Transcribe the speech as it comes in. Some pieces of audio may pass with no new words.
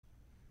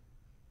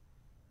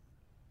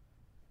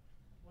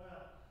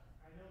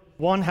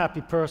one happy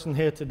person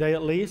here today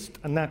at least,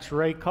 and that's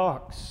Ray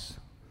Cox.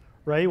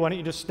 Ray, why don't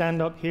you just stand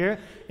up here?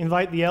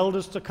 Invite the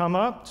elders to come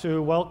up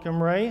to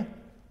welcome Ray.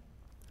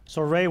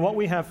 So Ray, what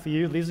we have for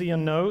you, these are your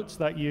notes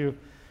that you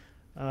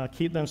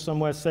keep them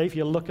somewhere safe.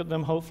 You'll look at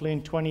them hopefully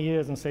in 20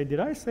 years and say, did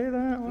I say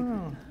that?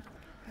 Wow. And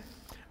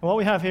what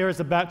we have here is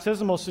a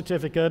baptismal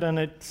certificate, and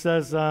it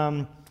says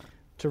to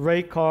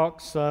Ray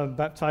Cox,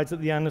 baptized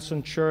at the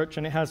Anderson Church,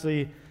 and it has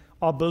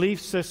our belief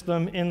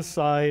system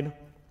inside.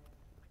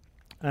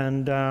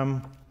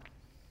 And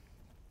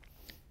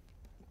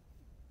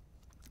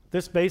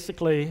this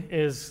basically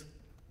is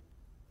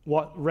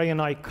what Ray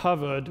and I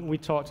covered. We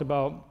talked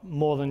about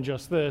more than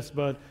just this,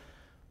 but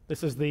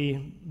this is the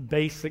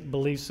basic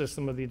belief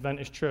system of the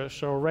Adventist Church.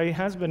 So Ray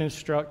has been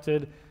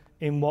instructed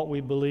in what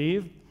we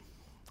believe.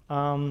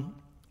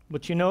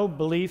 But you know,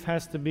 belief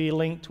has to be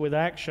linked with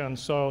action.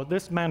 So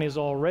this man is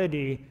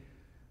already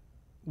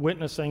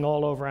witnessing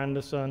all over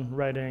Anderson,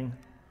 Reading.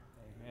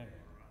 Amen.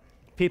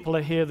 People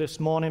are here this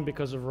morning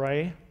because of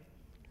Ray.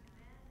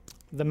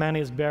 The man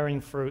is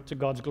bearing fruit to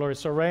God's glory.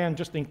 So Ray, I'm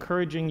just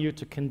encouraging you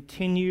to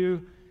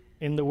continue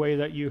in the way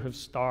that you have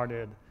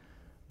started.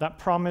 That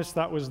promise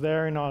that was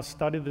there in our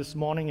study this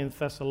morning in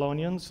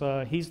Thessalonians,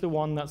 he's the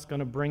one that's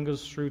going to bring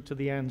us through to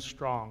the end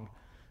strong.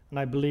 And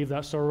I believe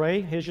that. So Ray,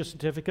 here's your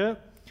certificate.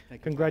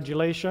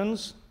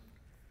 Congratulations.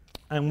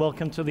 And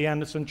welcome to the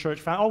Anderson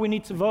Church family. Oh, we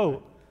need to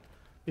vote.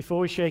 Before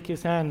we shake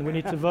his hand, we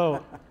need to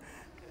vote.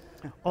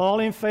 All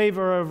in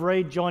favor of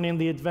Ray joining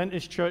the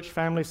Adventist Church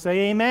family,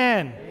 say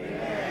amen.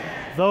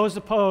 Amen. Those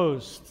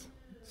opposed,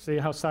 see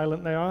how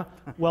silent they are?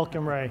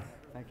 Welcome, Ray.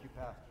 Thank you,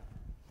 Pastor.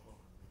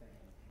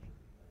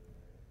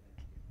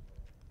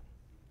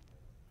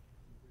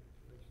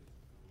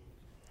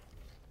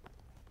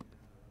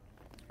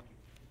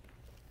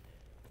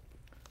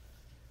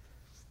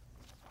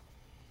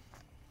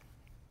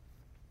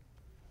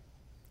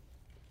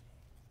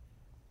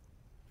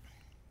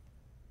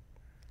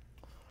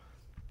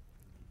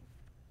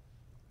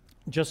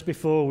 Just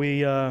before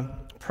we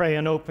pray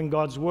and open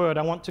God's Word,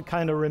 I want to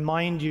kind of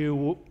remind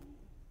you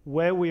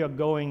where we are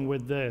going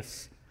with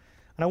this.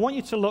 And I want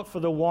you to look for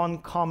the one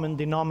common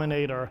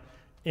denominator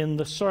in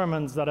the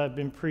sermons that I've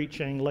been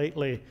preaching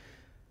lately.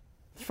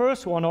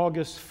 First one,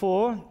 August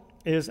 4,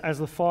 is as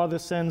the Father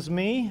sends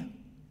me,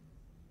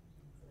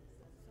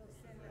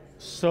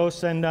 so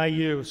send I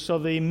you. So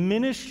the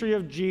ministry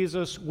of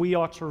Jesus we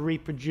are to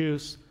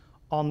reproduce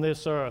on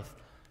this earth.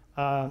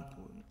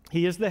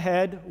 He is the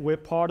head, we're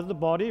part of the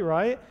body,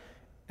 right?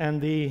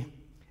 And the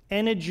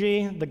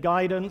energy, the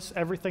guidance,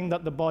 everything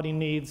that the body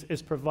needs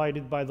is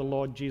provided by the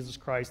Lord Jesus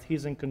Christ.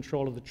 He's in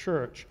control of the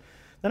church.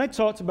 Then I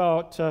talked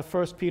about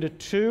 1 Peter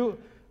 2,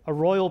 a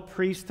royal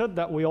priesthood,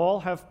 that we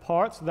all have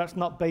parts. That's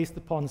not based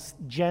upon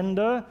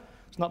gender.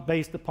 It's not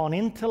based upon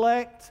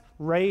intellect,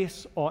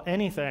 race, or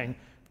anything.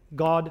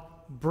 God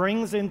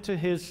brings into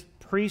his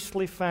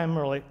priestly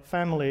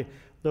family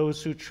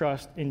those who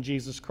trust in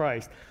Jesus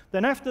Christ.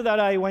 Then after that,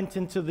 I went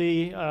into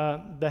the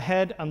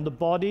head and the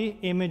body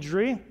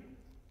imagery.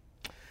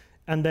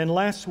 And then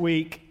last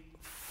week,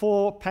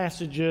 4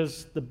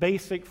 passages, the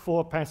basic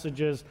 4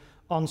 passages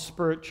on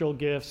spiritual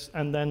gifts,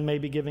 and then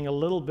maybe giving a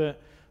little bit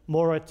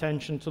more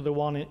attention to the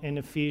one in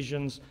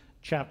Ephesians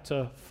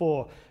chapter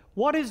 4.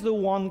 What is the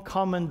one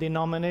common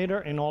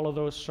denominator in all of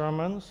those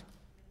sermons?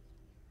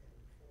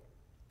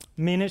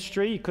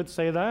 Ministry, you could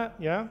say that,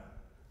 yeah?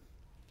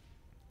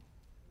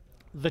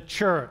 The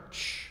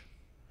church.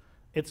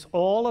 It's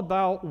all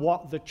about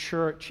what the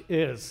church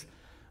is.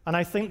 And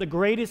I think the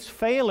greatest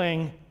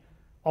failing,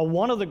 or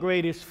one of the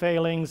greatest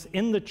failings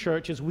in the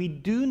church, is we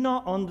do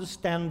not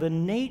understand the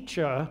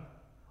nature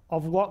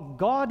of what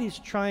God is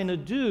trying to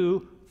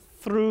do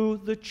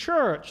through the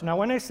church. Now,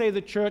 when I say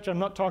the church, I'm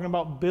not talking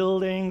about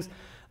buildings.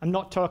 I'm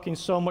not talking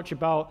so much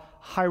about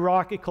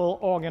hierarchical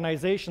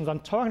organizations.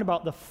 I'm talking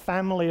about the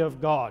family of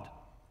God.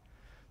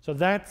 So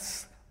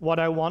that's what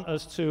I want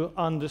us to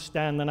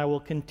understand, and I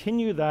will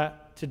continue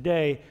that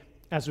today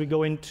as we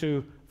go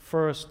into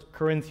 1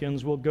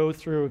 Corinthians. We'll go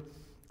through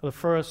the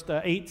first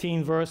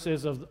 18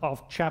 verses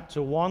of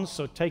chapter 1,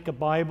 so take a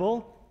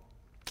Bible,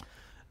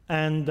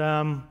 and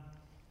I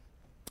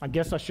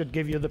guess I should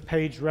give you the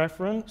page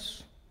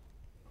reference.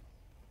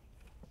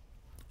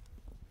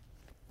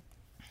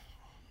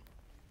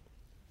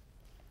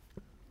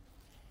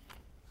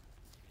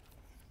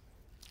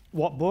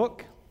 What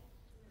book?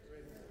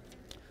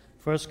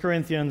 1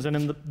 Corinthians, and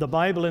in the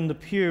Bible in the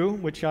pew,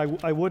 which I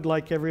would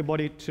like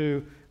everybody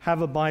to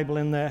have a Bible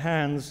in their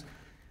hands.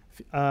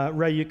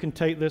 Ray, you can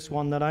take this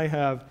one that I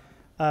have.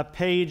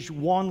 Page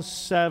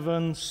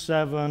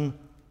 1771.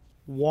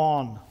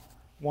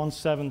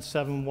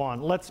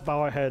 1771. Let's bow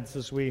our heads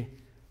as we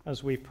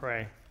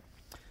pray.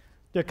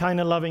 Dear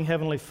kind and loving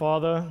Heavenly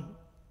Father,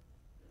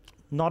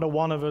 not a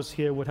one of us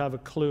here would have a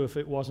clue if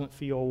it wasn't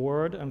for your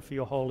word and for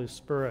your Holy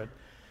Spirit.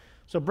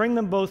 So bring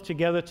them both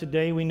together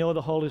today. We know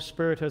the Holy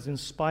Spirit has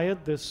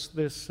inspired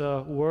this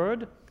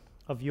word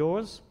of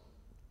yours,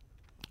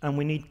 and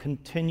we need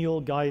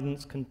continual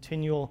guidance,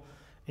 continual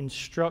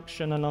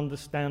instruction and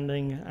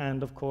understanding,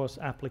 and, of course,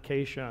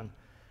 application.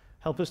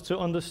 Help us to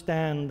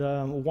understand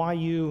why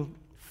you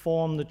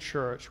form the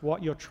church,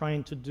 what you're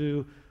trying to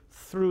do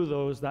through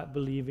those that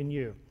believe in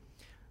you.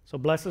 So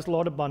bless us,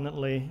 Lord,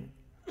 abundantly.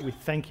 We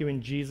thank you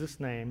in Jesus'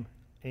 name.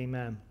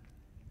 Amen.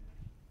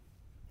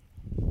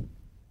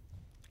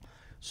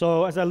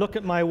 So as I look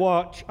at my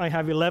watch, I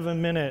have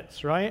 11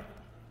 minutes, right?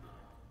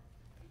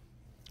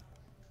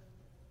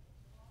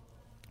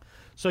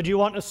 So do you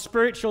want a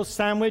spiritual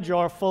sandwich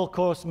or a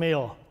full-course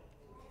meal?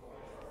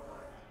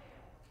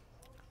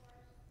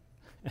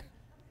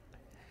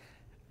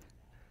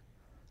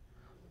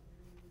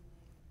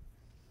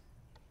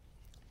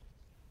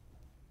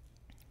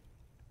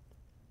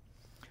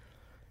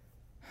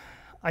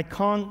 I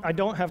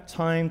don't have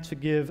time to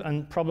give,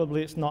 and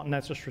probably it's not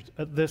necessary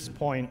at this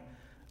point,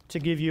 to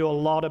give you a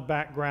lot of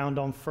background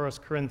on 1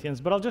 Corinthians,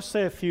 but I'll just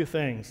say a few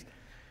things.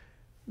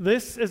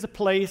 This is a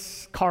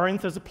place,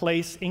 Corinth is a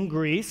place in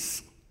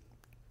Greece.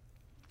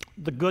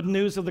 The good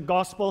news of the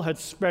gospel had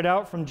spread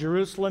out from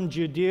Jerusalem,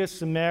 Judea,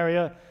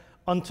 Samaria,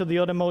 unto the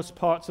uttermost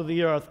parts of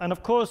the earth. And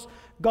of course,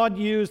 God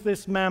used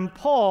this man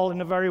Paul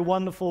in a very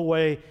wonderful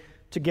way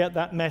to get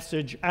that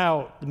message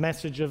out, the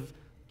message of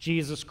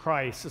Jesus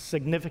Christ, the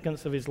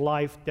significance of his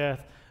life,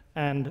 death,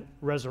 and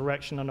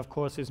resurrection, and of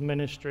course his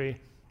ministry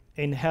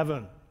in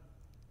heaven.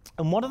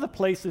 And one of the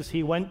places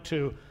he went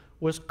to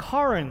was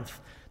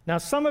Corinth. Now,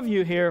 some of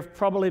you here have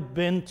probably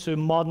been to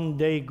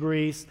modern-day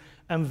Greece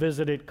and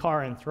visited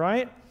Corinth,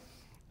 right?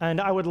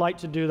 And I would like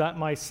to do that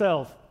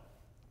myself.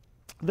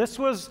 This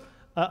was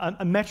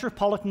a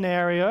metropolitan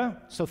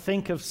area, so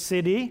think of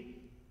city.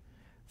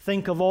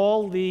 Think of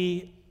all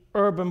the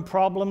urban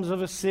problems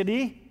of a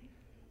city,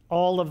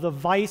 all of the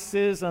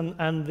vices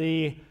and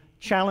the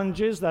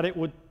challenges that it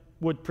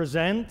would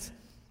present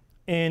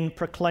in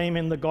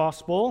proclaiming the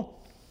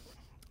gospel.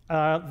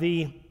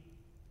 The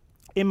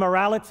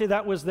immorality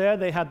that was there.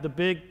 They had the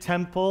big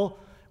temple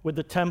with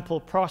the temple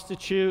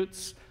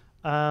prostitutes.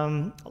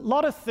 A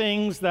lot of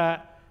things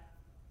that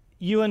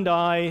you and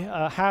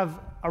I have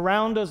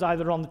around us,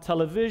 either on the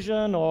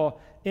television or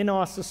in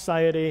our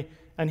society,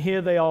 and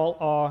here they all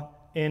are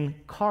in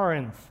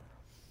Corinth.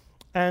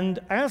 And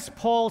as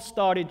Paul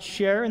started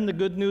sharing the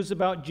good news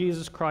about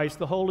Jesus Christ,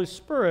 the Holy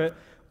Spirit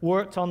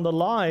worked on the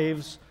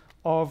lives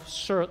of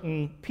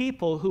certain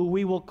people who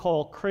we will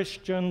call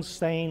Christians,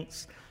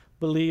 saints,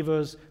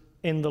 believers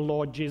in the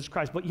Lord Jesus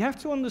Christ. But you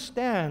have to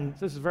understand,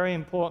 this is very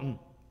important,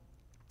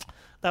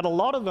 that a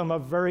lot of them are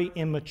very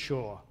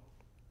immature,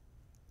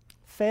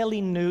 fairly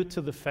new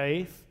to the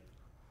faith,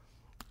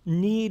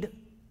 need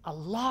a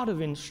lot of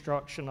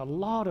instruction, a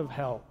lot of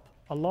help,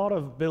 a lot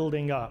of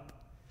building up.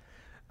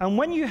 And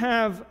when you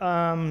have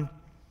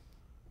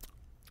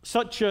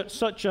such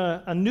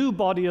a new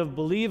body of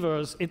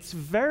believers, it's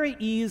very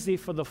easy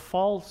for the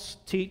false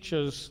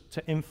teachers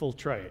to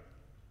infiltrate.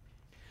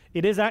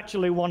 It is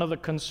actually one of the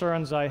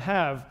concerns I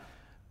have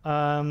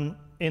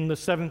in the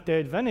Seventh-day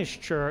Adventist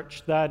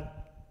Church,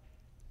 that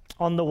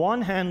on the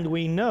one hand,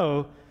 we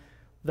know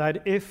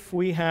that if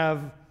we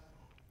have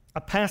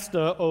a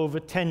pastor over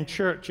 10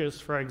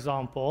 churches, for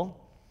example,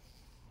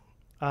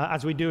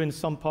 as we do in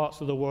some parts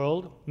of the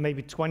world,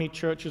 maybe 20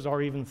 churches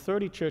or even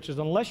 30 churches,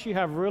 unless you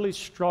have really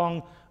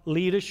strong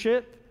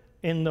leadership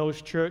in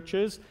those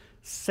churches,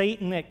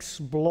 Satan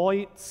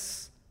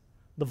exploits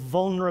the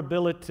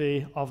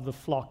vulnerability of the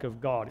flock of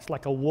God. It's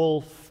like a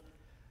wolf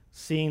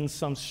seeing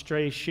some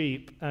stray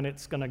sheep, and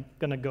it's going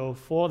to go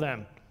for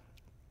them.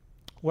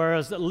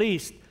 Whereas at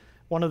least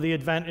one of the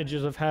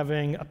advantages of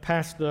having a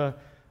pastor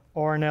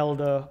or an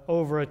elder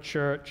over a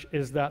church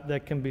is that there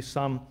can be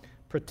some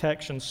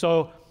protection.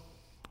 So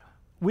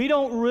we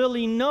don't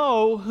really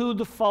know who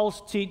the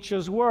false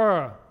teachers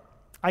were.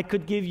 I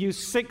could give you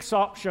 6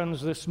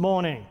 options this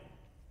morning,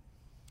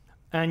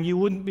 and you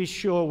wouldn't be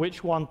sure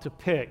which one to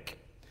pick.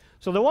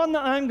 So the one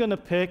that I'm going to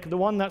pick, the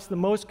one that's the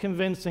most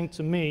convincing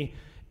to me,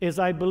 is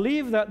I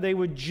believe that they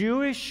were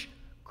Jewish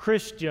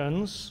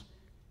Christians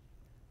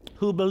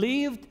who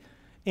believed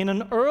in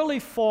an early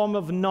form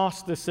of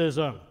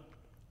Gnosticism.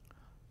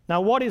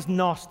 Now, what is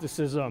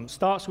Gnosticism?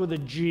 Starts with a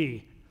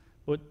G,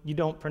 but you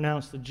don't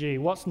pronounce the G.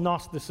 What's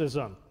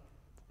Gnosticism?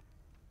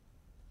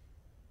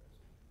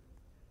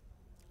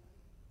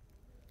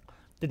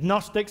 Did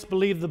Gnostics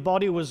believe the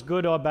body was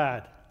good or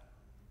bad?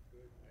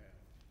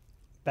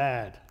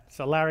 Bad.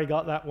 So Larry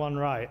got that one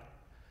right.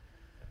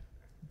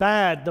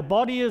 Bad. The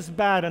body is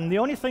bad, and the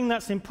only thing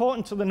that's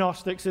important to the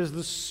Gnostics is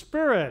the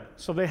spirit.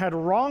 So they had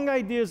wrong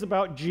ideas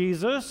about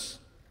Jesus,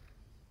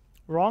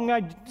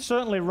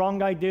 certainly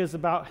wrong ideas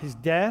about his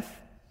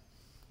death,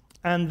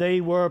 and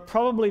they were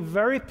probably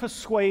very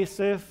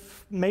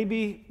persuasive,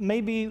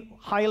 maybe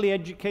highly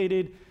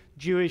educated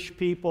Jewish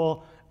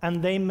people,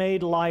 and they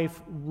made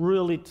life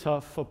really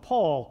tough for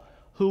Paul,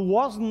 who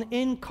wasn't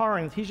in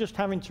Corinth. He's just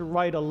having to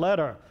write a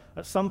letter.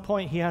 At some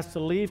point, he has to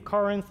leave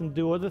Corinth and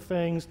do other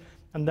things,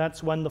 and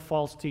that's when the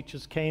false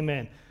teachers came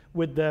in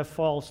with their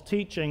false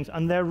teachings.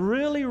 And they're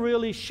really,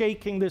 really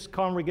shaking this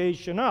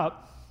congregation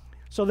up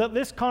so that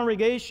this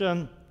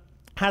congregation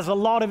has a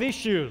lot of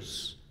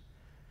issues.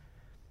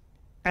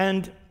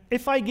 And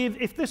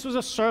if this was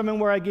a sermon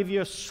where I give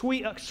you a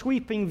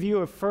sweeping view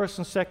of 1st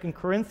and 2nd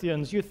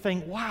Corinthians, you'd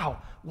think,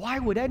 wow, why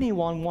would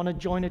anyone want to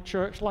join a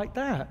church like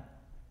that?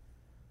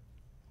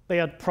 They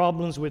had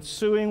problems with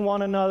suing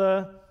one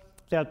another.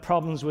 They had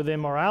problems with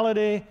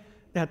immorality.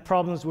 They had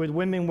problems with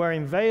women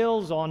wearing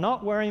veils or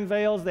not wearing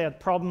veils. They had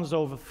problems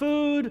over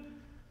food.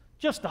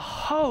 Just a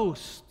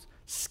host.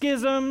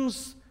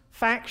 Schisms,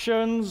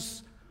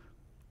 factions,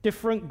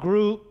 different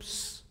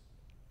groups.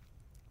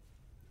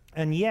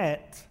 And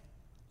yet,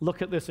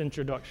 look at this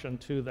introduction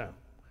to them.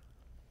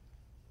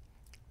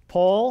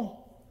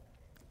 Paul,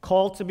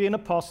 called to be an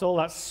apostle,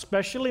 that's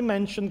specially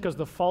mentioned because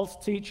the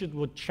false teachers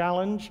would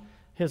challenge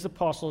his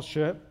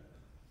apostleship.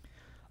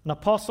 An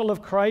apostle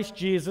of Christ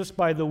Jesus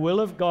by the will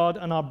of God,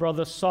 and our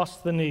brother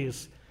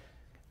Sosthenes.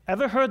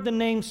 Ever heard the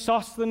name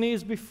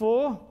Sosthenes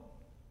before?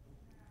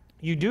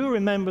 You do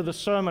remember the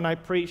sermon I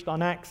preached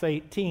on Acts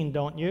 18,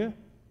 don't you?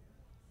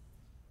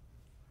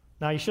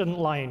 Now, you shouldn't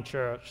lie in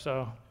church,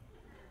 so.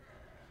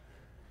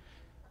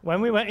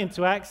 When we went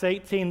into Acts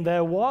 18,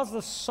 there was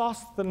a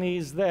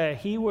Sosthenes there.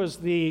 He was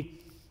the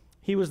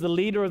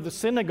leader of the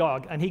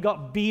synagogue, and he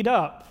got beat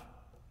up.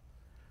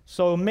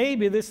 So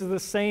maybe this is the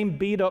same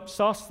beat-up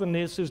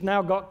Sosthenes who's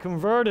now got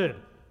converted.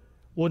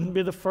 Wouldn't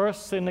be the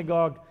first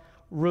synagogue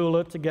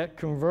ruler to get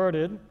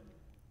converted.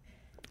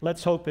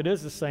 Let's hope it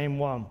is the same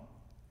one.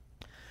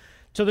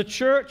 To the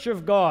church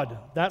of God,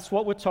 that's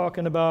what we're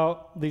talking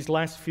about these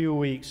last few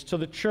weeks. To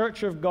the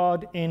church of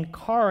God in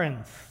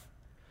Corinth.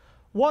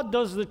 What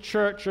does the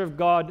church of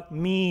God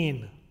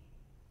mean?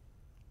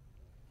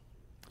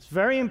 It's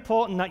very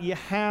important that you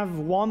have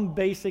one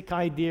basic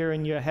idea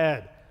in your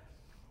head.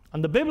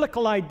 And the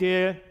biblical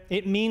idea,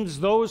 it means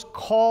those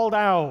called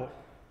out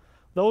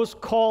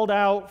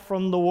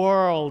from the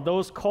world,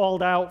 those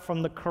called out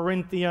from the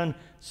Corinthian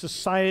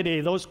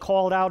society, those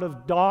called out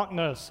of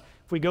darkness.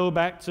 If we go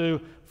back to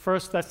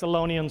 1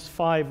 Thessalonians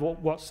 5,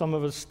 what some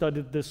of us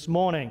studied this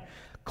morning,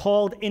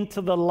 called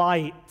into the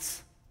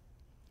light.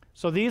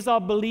 So these are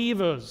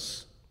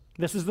believers.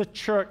 This is the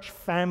church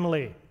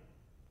family.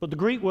 But the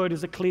Greek word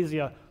is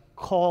ecclesia,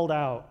 called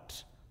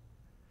out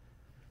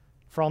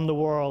from the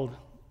world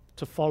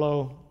to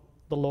follow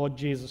the Lord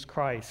Jesus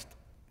Christ.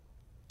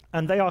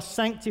 And they are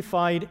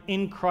sanctified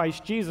in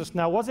Christ Jesus.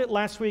 Now, was it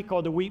last week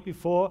or the week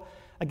before?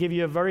 I give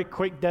you a very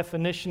quick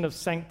definition of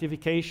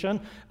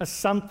sanctification as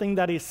something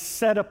that is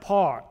set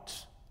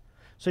apart.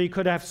 So you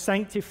could have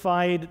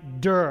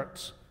sanctified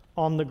dirt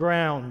on the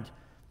ground.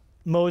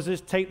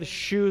 Moses, take the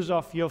shoes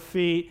off your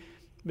feet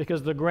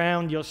because the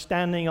ground you're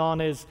standing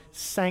on is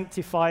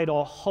sanctified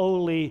or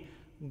holy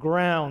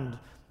ground.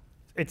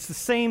 It's the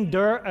same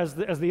dirt as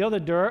the other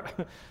dirt,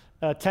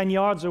 10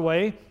 yards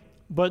away,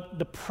 but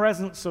the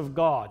presence of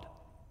God,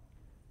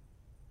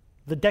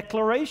 the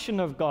declaration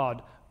of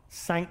God,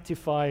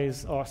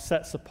 sanctifies or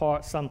sets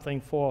apart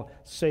something for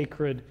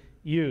sacred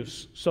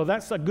use. So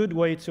that's a good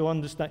way to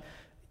understand.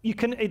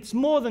 It's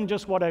more than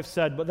just what I've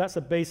said, but that's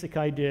a basic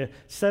idea.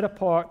 Set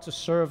apart to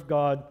serve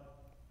God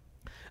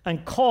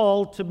and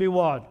called to be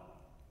what?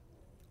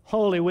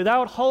 Holy.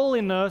 Without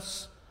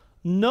holiness,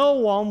 no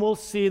one will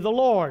see the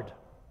Lord.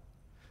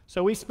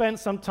 So we spent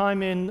some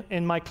time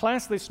in my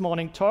class this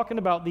morning talking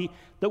about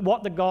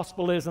what the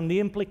gospel is and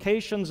the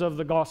implications of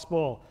the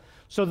gospel.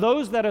 So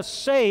those that are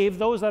saved,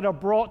 those that are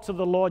brought to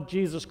the Lord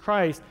Jesus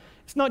Christ,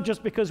 it's not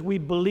just because we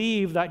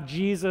believe that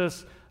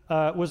Jesus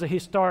was a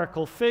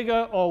historical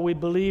figure, or we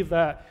believe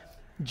that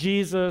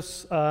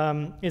Jesus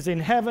is in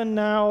heaven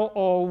now,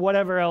 or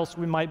whatever else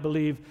we might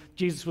believe.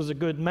 Jesus was a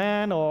good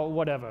man, or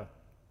whatever.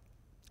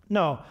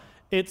 No,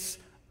 it's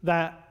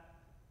that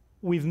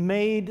we've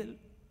made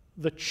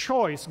the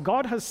choice.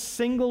 God has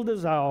singled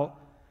us out,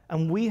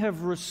 and we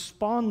have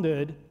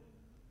responded.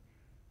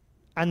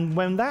 And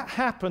when that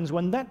happens,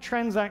 when that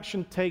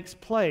transaction takes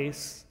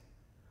place,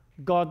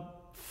 God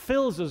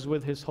fills us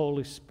with His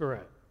Holy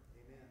Spirit.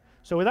 Amen.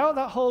 So without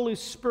that Holy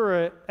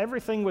Spirit,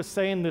 everything we're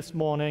saying this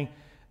morning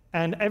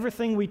and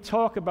everything we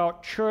talk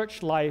about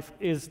church life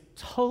is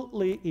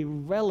totally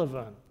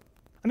irrelevant.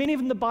 I mean,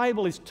 even the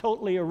Bible is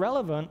totally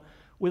irrelevant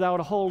without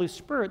a Holy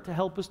Spirit to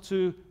help us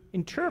to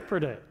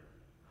interpret it,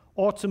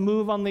 or to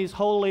move on these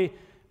holy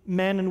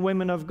men and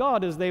women of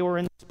God as they were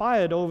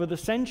inspired over the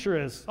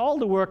centuries. All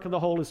the work of the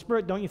Holy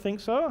Spirit, don't you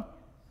think so?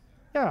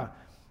 Yeah.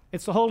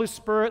 It's the Holy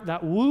Spirit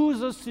that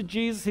woos us to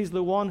Jesus. He's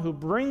the one who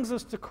brings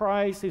us to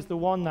Christ. He's the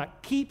one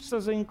that keeps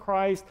us in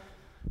Christ.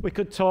 We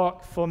could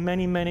talk for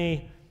many,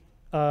 many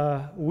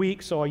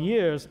weeks or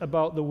years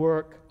about the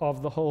work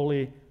of the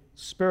Holy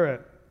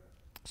Spirit.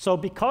 So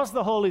because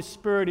the Holy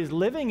Spirit is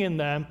living in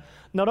them,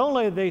 not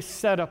only are they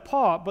set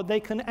apart, but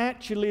they can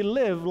actually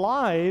live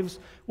lives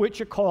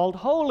which are called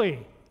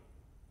holy,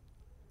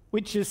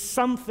 which is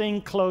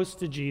something close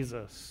to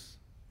Jesus.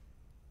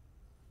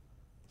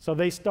 So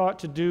they start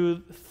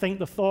to think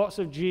the thoughts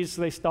of Jesus,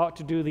 they start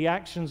to do the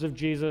actions of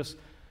Jesus,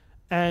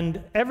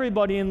 and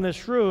everybody in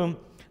this room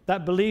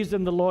that believes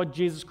in the Lord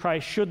Jesus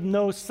Christ should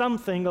know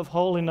something of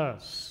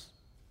holiness.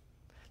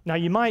 Now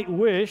you might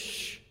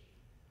wish,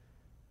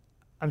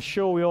 I'm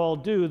sure we all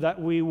do,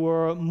 that we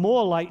were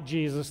more like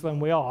Jesus than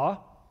we are,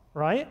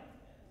 right?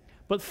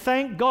 But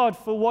thank God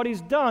for what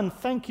he's done.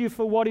 Thank you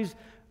for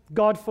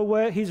God for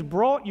where he's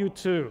brought you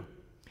to.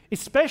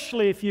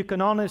 Especially if you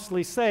can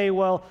honestly say,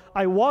 well,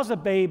 I was a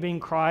babe in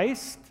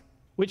Christ,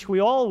 which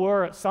we all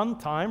were at some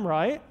time,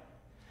 right?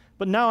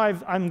 But now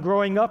I'm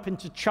growing up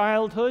into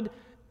childhood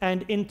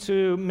and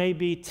into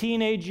maybe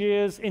teenage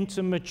years,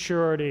 into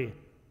maturity.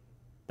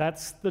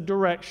 That's the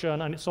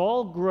direction, and it's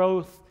all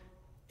growth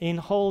in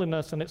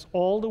holiness, and it's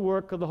all the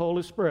work of the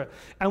Holy Spirit.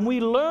 And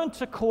we learn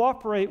to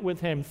cooperate with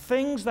him.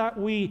 Things that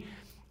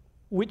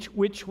which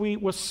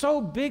were so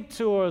big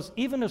to us,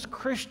 even as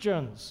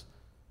Christians,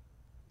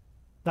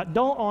 that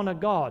don't honor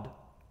God.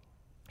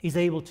 He's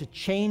able to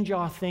change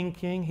our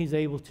thinking. He's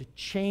able to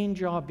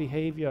change our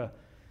behavior.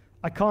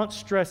 I can't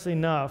stress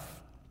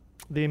enough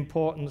the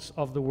importance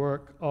of the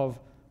work of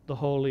the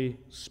Holy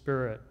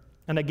Spirit.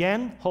 And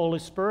again, Holy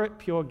Spirit,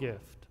 pure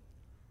gift.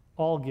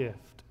 All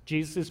gift.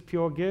 Jesus is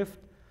pure gift.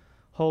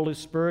 Holy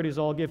Spirit is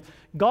all gift.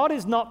 God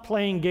is not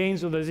playing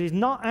games with us. He's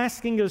not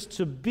asking us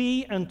to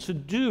be and to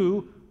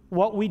do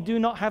what we do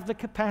not have the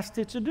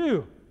capacity to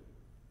do.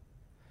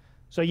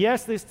 So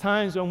yes, there's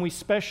times when we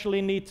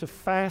especially need to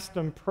fast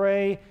and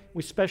pray.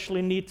 We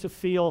especially need to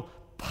feel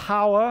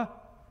power.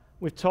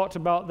 We've talked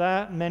about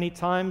that many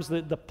times,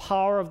 the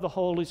power of the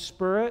Holy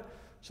Spirit,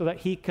 so that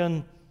he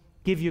can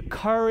give you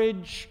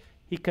courage.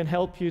 He can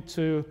help you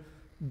to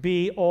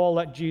be all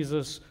that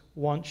Jesus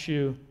wants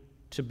you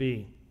to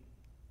be.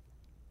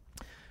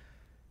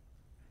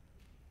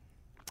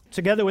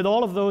 Together with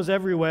all of those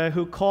everywhere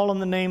who call on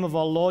the name of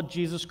our Lord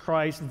Jesus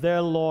Christ,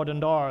 their Lord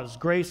and ours,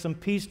 grace and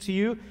peace to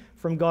you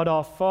from God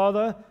our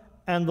Father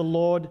and the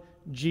Lord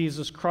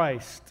Jesus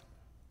Christ.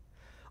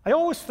 I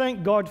always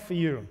thank God for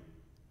you.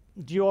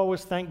 Do you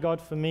always thank God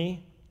for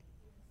me?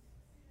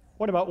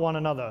 What about one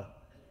another?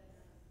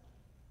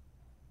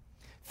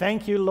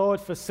 Thank you, Lord,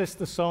 for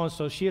Sister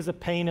so-and-so. She is a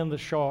pain in the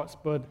shorts,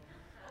 but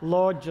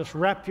Lord, just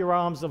wrap your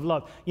arms of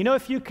love. You know,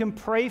 if you can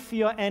pray for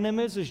your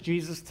enemies as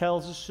Jesus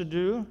tells us to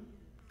do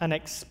and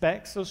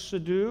expects us to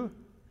do,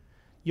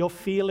 your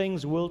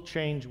feelings will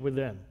change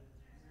within.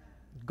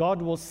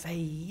 God will say,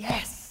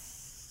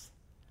 yes,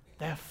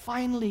 they're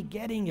finally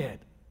getting it.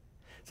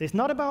 So it's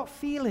not about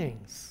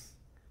feelings.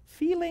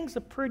 Feelings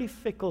are pretty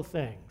fickle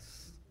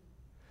things.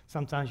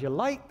 Sometimes you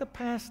like the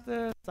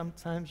pastor,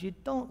 sometimes you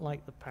don't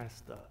like the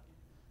pastor.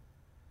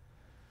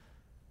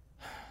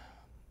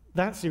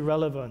 That's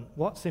irrelevant.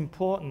 What's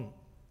important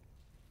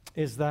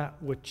is that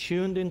we're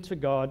tuned into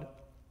God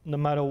no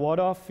matter what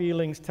our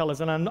feelings tell us.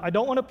 And I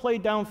don't want to play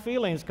down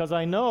feelings, because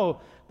I know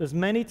there's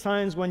many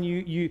times when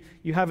you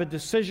have a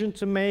decision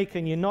to make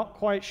and you're not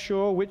quite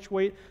sure which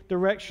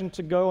direction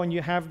to go, and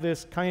you have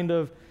this kind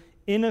of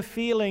inner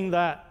feeling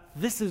that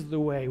this is the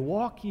way,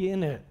 walk ye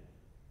in it.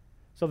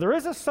 So there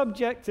is a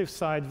subjective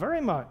side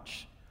very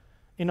much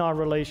in our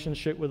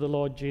relationship with the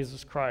Lord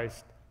Jesus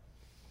Christ.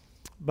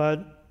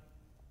 But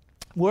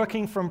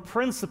working from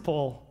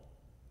principle,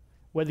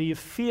 whether you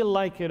feel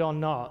like it or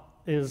not,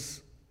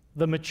 is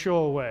the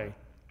mature way,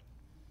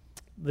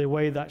 the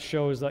way that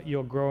shows that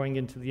you're growing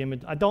into the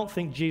image. I don't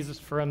think Jesus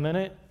for a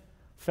minute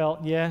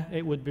felt, yeah,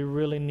 it would be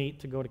really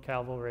neat to go to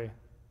Calvary.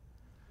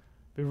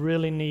 It'd be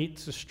really neat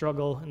to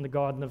struggle in the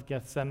Garden of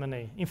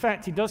Gethsemane. In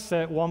fact, he does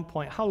say at one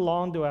point, how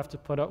long do I have to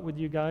put up with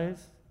you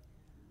guys?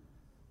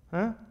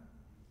 Huh?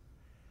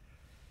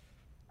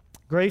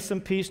 Grace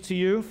and peace to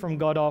you from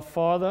God our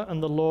Father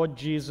and the Lord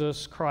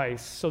Jesus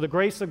Christ. So the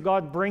grace of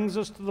God brings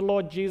us to the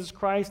Lord Jesus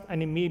Christ,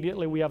 and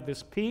immediately we have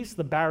this peace.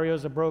 The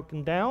barriers are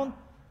broken down.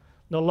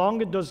 No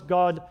longer does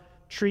God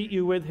treat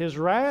you with his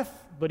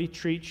wrath, but he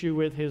treats you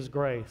with his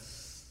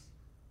grace.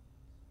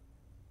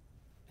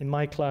 In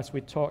my class,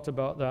 we talked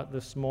about that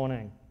this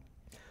morning.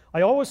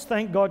 I always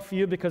thank God for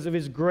you because of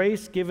his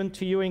grace given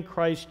to you in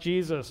Christ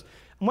Jesus.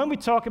 And when we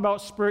talk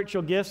about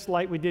spiritual gifts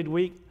like we did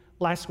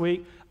last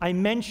week, I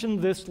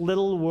mentioned this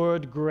little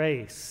word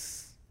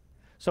grace.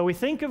 So we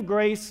think of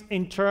grace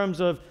in terms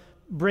of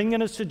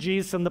bringing us to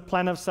Jesus and the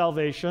plan of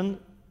salvation.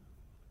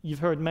 You've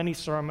heard many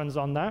sermons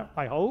on that,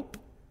 I hope.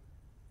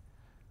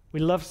 We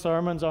love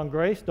sermons on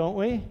grace, don't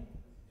we?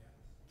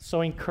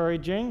 So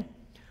encouraging.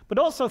 But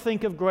also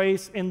think of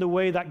grace in the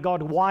way that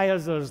God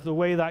wires us, the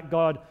way that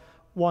God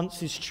wants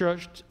his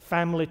church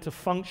family to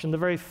function, the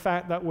very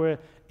fact that we're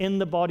in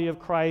the body of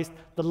Christ,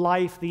 the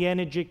life, the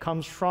energy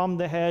comes from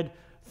the head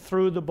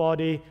through the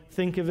body.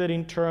 Think of it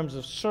in terms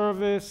of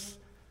service.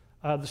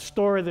 The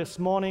story this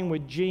morning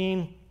with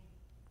Jean,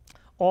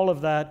 all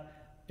of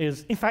that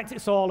is, in fact,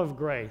 it's all of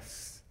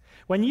grace.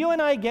 When you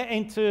and I get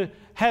into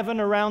heaven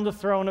around the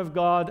throne of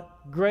God,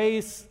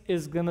 grace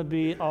is going to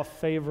be our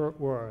favorite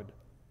word.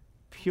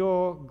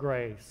 Pure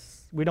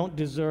grace. We don't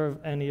deserve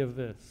any of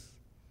this.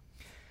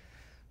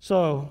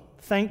 So,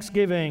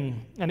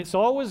 Thanksgiving, and it's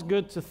always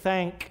good to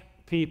thank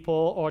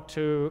people or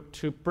to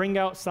bring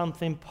out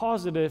something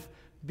positive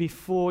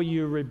before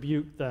you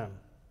rebuke them.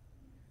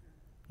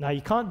 Now,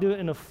 you can't do it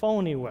in a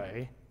phony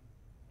way.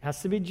 It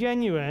has to be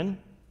genuine,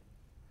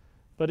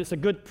 but it's a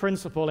good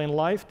principle in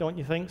life, don't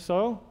you think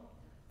so?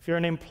 if you're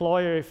an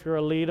employer, if you're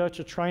a leader,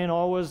 to try and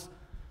always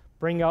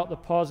bring out the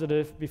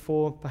positive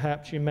before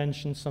perhaps you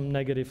mention some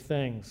negative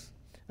things.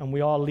 And we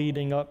are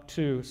leading up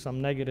to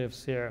some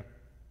negatives here.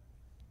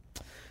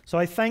 So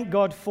I thank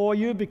God for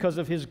you because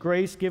of his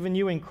grace given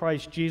you in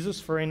Christ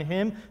Jesus, for in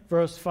him,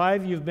 verse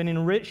 5, you've been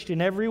enriched in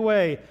every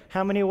way.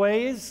 How many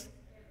ways?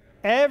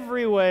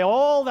 Every way.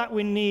 All that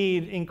we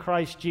need in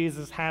Christ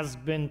Jesus has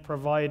been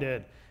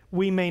provided.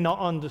 We may not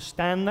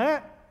understand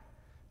that.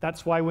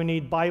 That's why we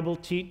need Bible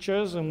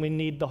teachers and we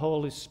need the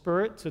Holy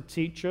Spirit to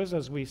teach us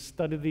as we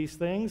study these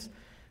things.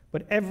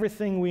 But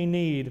everything we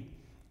need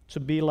to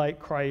be like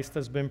Christ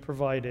has been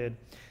provided.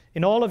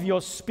 In all of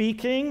your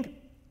speaking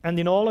and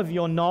in all of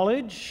your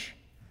knowledge,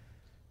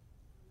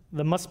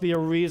 there must be a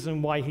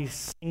reason why he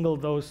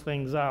singled those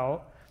things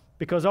out,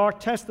 because our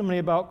testimony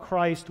about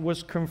Christ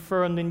was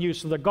confirmed in you.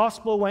 So the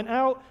gospel went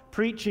out,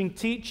 preaching,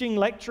 teaching,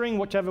 lecturing,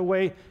 whichever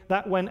way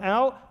that went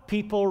out,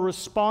 people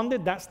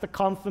responded. That's the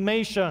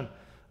confirmation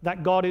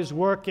that God is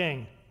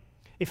working.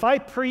 If I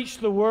preach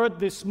the word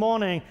this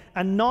morning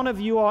and none of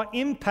you are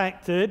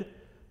impacted,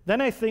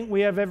 then I think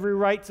we have every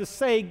right to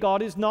say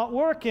God is not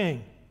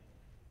working.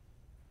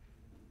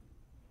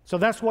 So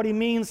that's what he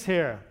means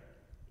here.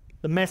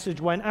 The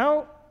message went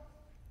out.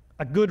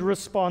 A good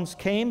response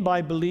came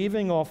by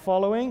believing or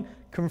following,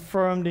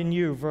 confirmed in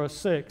you. Verse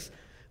 6.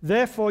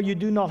 Therefore you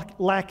do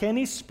not lack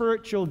any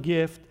spiritual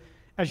gift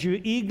as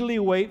you eagerly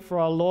wait for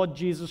our Lord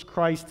Jesus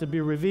Christ to be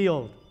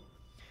revealed.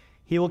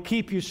 He will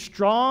keep you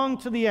strong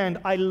to the end.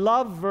 I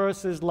love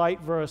verses like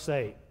verse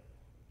 8.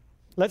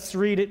 Let's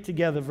read it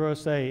together,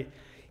 verse 8.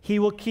 He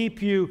will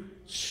keep you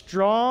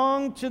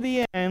strong to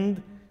the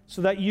end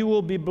so that you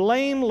will be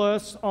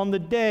blameless on the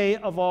day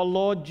of our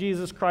Lord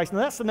Jesus Christ. Now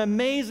that's an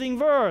amazing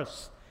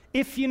verse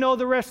if you know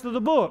the rest of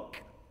the book.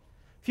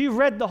 If you've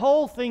read the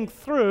whole thing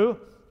through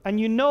and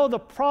you know the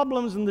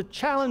problems and the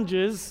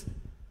challenges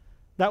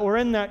that were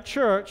in that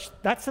church,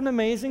 that's an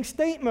amazing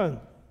statement.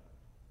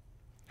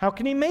 How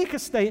can he make a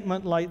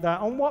statement like that?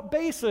 On what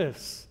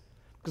basis?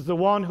 Because the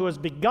one who has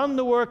begun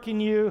the work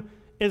in you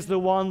is the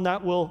one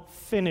that will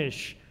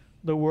finish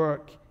the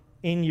work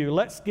in you.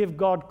 Let's give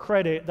God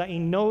credit that he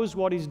knows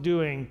what he's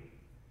doing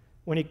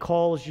when he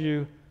calls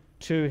you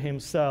to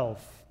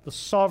himself. The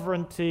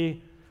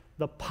sovereignty,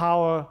 the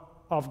power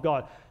of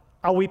God.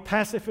 Are we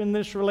passive in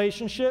this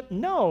relationship?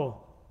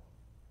 No.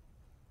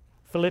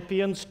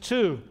 Philippians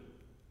 2.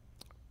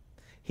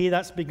 He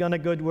that's begun a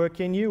good work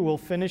in you will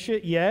finish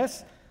it,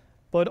 yes.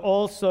 But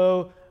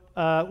also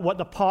what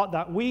the part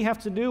that we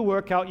have to do,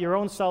 work out your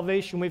own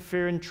salvation with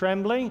fear and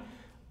trembling.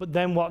 But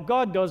then what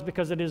God does,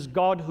 because it is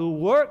God who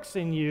works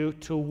in you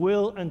to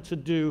will and to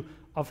do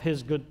of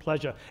his good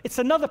pleasure. It's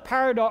another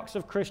paradox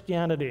of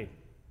Christianity.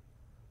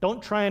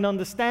 Don't try and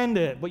understand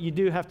it, but you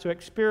do have to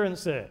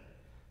experience it.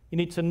 You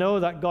need to know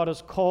that God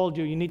has called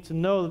you. You need to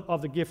know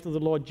of the gift of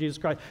the Lord Jesus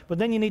Christ. But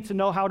then you need to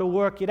know how to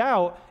work it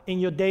out in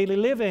your daily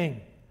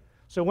living.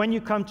 So when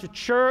you come to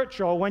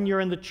church or when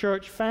you're in the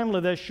church family,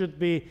 there should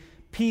be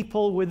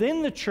people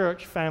within the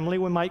church family,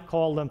 we might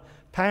call them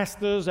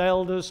pastors,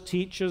 elders,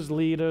 teachers,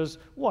 leaders,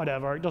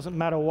 whatever. It doesn't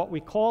matter what we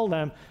call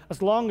them,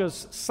 as long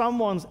as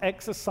someone's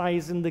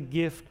exercising the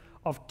gift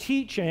of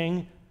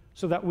teaching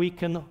so that we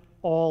can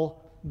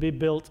all be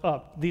built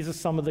up. These are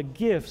some of the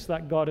gifts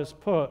that God has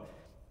put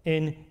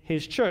in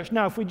his church.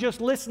 Now, if we just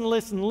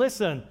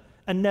listen,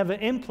 and never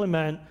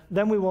implement,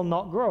 then we will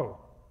not grow.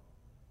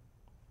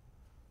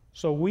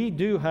 So we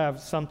do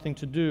have something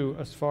to do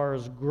as far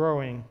as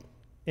growing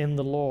in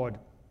the Lord.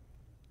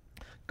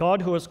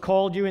 God, who has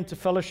called you into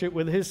fellowship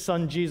with his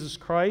Son, Jesus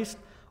Christ,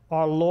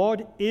 our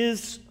Lord,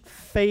 is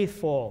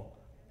faithful.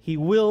 He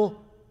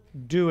will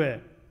do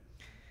it.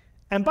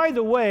 And by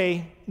the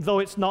way, though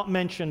it's not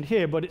mentioned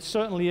here, but it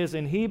certainly is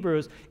in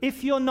Hebrews,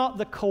 if you're not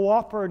the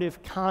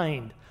cooperative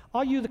kind,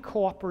 are you the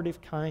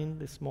cooperative kind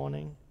this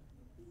morning?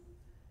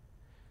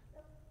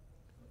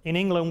 In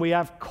England, we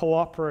have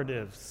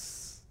cooperatives.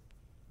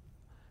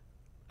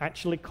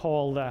 Actually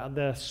called that.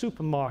 They're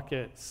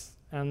supermarkets,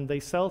 and they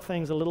sell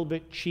things a little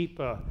bit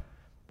cheaper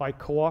by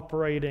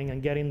cooperating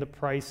and getting the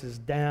prices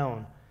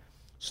down.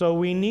 So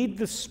we need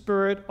the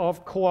spirit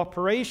of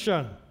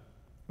cooperation.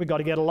 We've got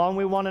to get along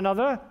with one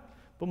another,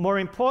 but more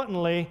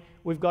importantly,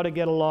 we've got to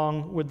get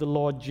along with the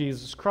Lord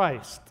Jesus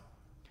Christ.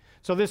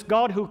 So this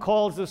God who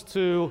calls us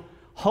to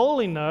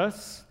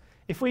holiness,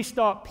 if we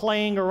start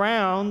playing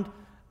around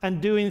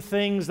and doing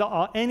things that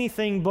are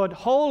anything but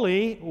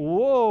holy,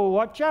 whoa,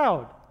 watch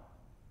out.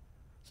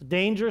 It's a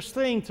dangerous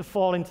thing to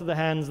fall into the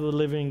hands of the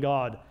living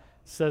God,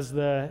 says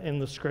there in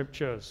the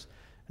scriptures.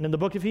 And in the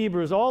book of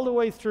Hebrews, all the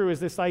way through is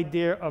this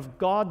idea of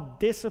God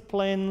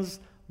disciplines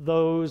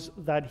those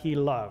that he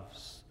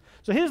loves.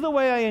 So here's the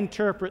way I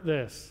interpret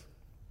this.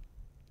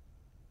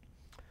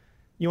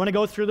 You want to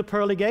go through the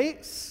pearly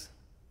gates?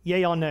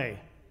 Yay or nay?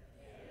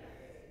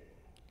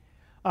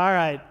 All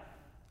right.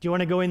 Do you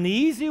want to go in the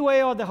easy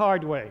way or the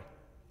hard way?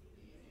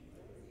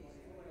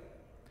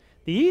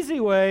 The easy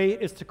way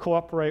is to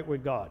cooperate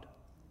with God.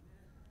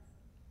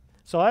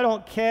 So I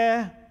don't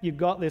care, you've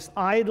got this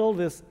idol,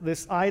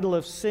 this idol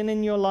of sin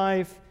in your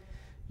life.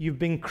 You've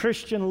been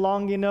Christian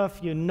long enough.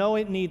 You know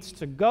it needs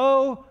to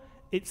go.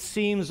 It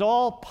seems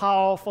all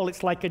powerful.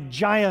 It's like a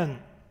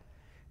giant.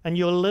 And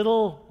you're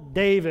little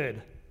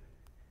David.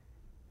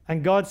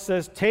 And God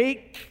says,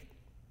 take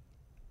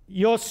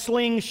your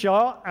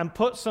slingshot and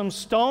put some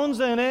stones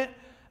in it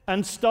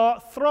and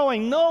start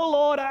throwing. No,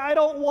 Lord, I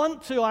don't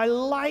want to. I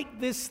like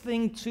this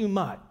thing too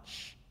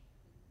much.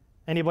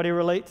 Anybody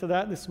relate to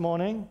that this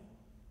morning?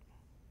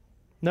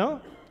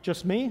 No?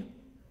 Just me?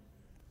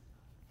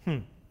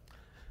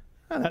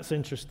 Oh, that's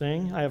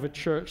interesting. I have a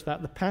church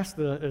that the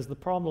pastor is the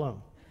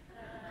problem.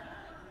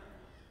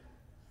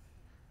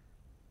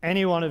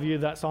 Any one of you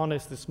that's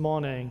honest this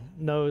morning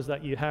knows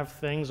that you have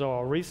things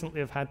or recently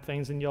have had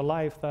things in your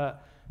life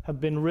that have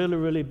been really,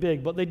 really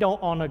big, but they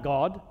don't honor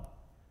God.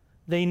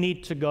 They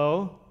need to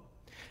go.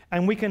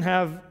 And we can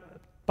have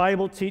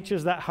Bible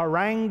teachers that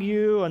harangue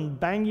you and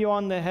bang you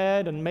on the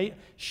head and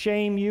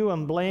shame you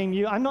and blame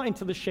you. I'm not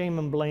into the shame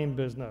and blame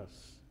business.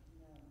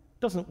 It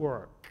doesn't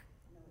work.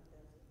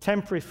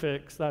 Temporary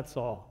fix, that's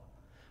all.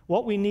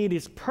 What we need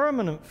is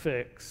permanent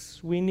fix.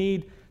 We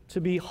need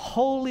to be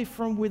holy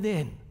from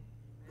within.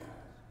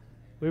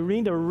 We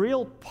need a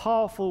real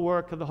powerful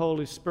work of the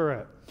Holy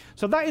Spirit.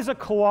 So that is a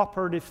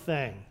cooperative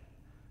thing.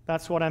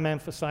 That's what I'm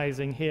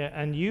emphasizing here.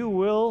 And you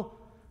will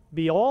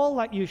be all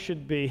that you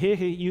should be. Here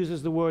he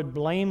uses the word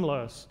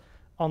blameless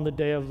on the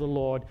day of the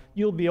Lord.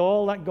 You'll be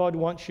all that God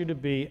wants you to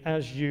be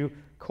as you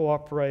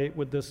cooperate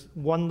with this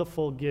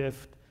wonderful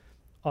gift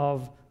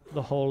of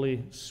the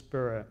Holy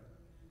Spirit.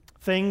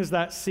 Things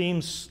that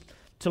seem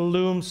to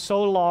loom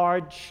so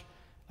large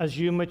as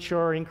you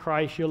mature in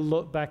Christ, you'll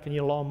look back and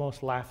you'll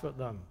almost laugh at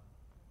them.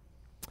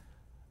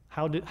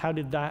 How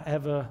did that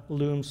ever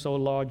loom so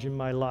large in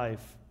my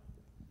life?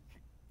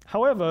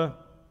 However,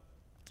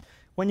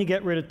 when you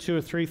get rid of 2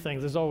 or 3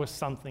 things, there's always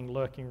something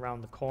lurking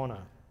around the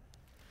corner.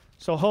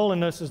 So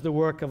holiness is the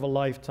work of a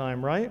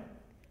lifetime, right?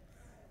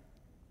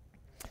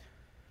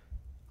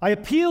 I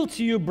appeal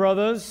to you,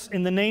 brothers,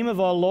 in the name of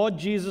our Lord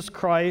Jesus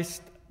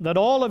Christ, that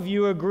all of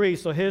you agree.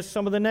 So here's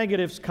some of the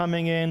negatives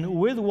coming in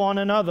with one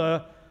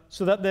another,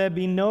 so that there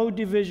be no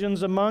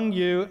divisions among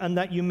you, and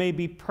that you may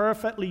be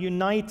perfectly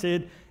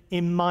united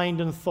in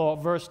mind and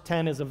thought. Verse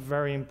 10 is a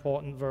very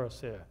important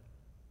verse here.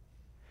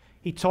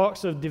 He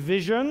talks of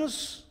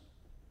divisions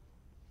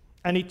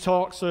and he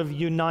talks of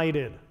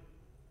united.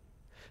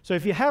 So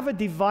if you have a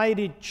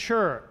divided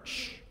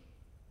church,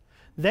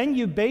 then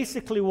you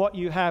basically what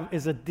you have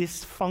is a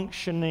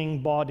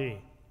dysfunctioning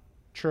body,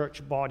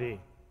 church body.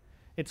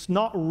 It's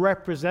not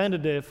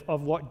representative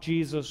of what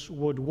Jesus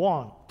would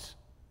want.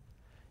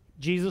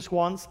 Jesus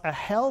wants a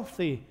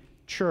healthy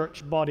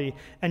church body.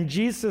 And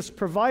Jesus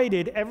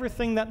provided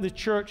everything that the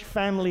church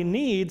family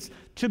needs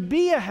to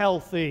be a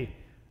healthy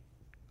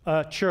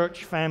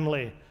church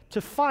family, to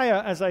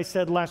fire, as I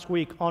said last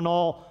week, on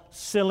all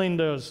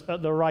cylinders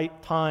at the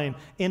right time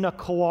in a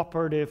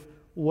cooperative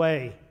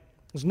way.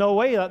 There's no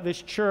way that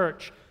this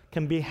church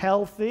can be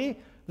healthy,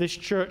 this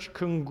church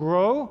can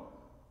grow,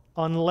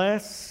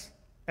 unless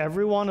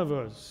every one of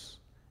us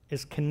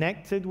is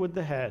connected with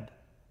the head.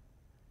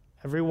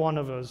 Every one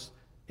of us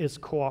is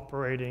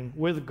cooperating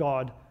with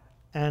God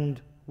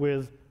and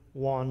with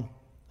one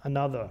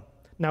another.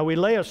 Now, we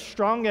lay a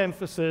strong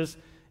emphasis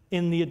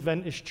in the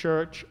Adventist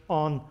Church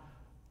on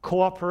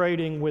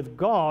cooperating with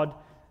God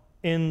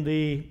in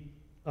the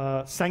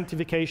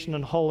sanctification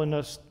and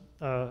holiness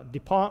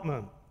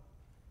department.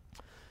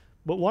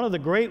 But one of the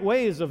great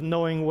ways of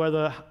knowing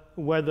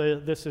whether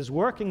this is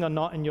working or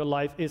not in your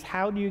life is,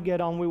 how do you get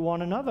on with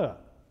one another?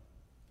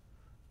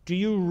 Do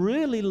you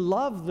really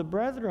love the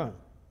brethren?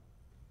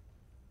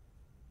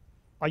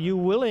 Are you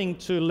willing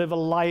to live a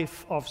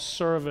life of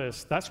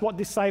service? That's what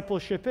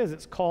discipleship is.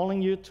 It's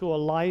calling you to a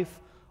life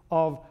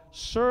of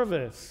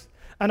service.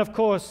 And of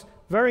course,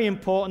 very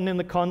important in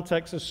the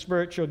context of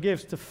spiritual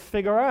gifts, to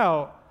figure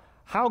out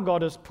how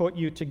God has put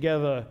you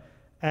together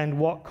and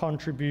what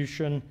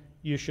contribution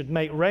you should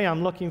make. Ray,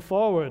 I'm looking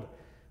forward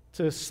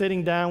to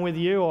sitting down with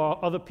you,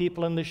 or other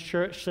people in this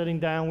church sitting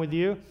down with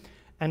you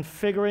and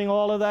figuring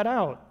all of that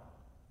out.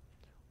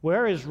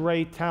 Where is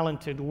Ray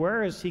talented?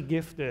 Where is he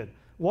gifted?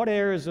 What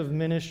areas of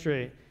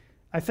ministry?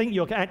 I think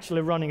you're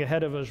actually running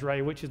ahead of us,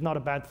 Ray, which is not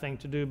a bad thing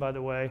to do, by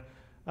the way.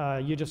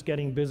 You're just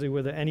getting busy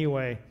with it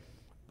anyway.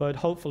 But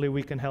hopefully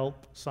we can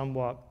help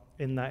somewhat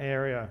in that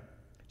area.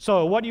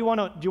 So what do you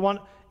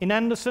want in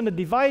Anderson, a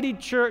divided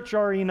church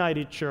or a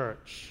united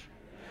church?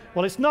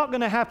 Well, it's not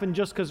going to happen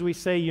just because we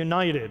say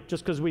united,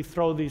 just because we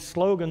throw these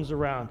slogans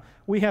around.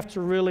 We have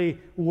to really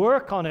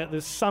work on it.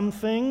 There's some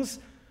things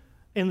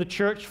in the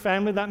church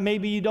family that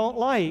maybe you don't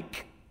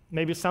like.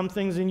 Maybe some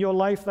things in your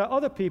life that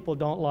other people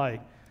don't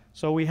like.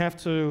 So we have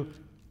to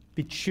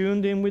be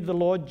tuned in with the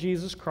Lord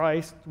Jesus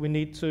Christ. We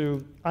need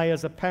to, I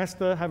as a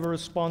pastor have a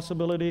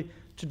responsibility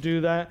to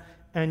do that,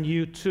 and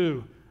you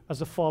too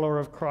as a follower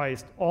of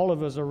Christ. All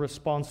of us are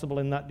responsible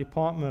in that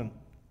department.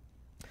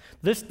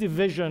 This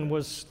division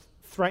was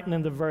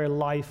threatening the very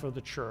life of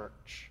the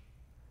church.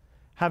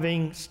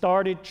 Having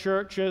started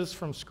churches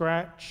from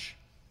scratch,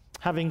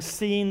 having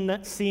seen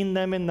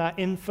them in that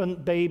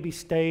infant baby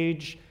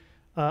stage,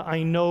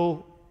 I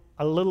know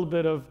a little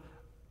bit of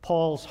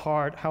Paul's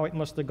heart, how it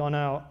must have gone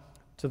out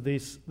to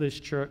this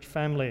church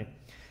family.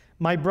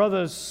 My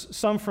brothers,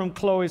 some from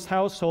Chloe's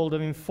household,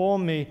 have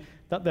informed me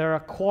that there are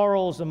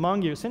quarrels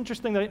among you. It's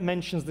interesting that it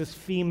mentions this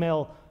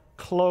female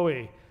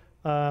Chloe.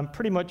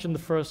 Pretty much in the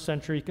first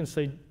century, you can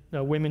say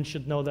women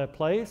should know their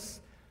place,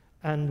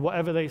 and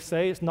whatever they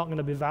say, it's not going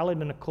to be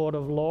valid in a court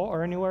of law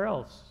or anywhere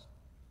else.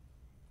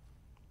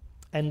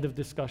 End of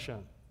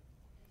discussion.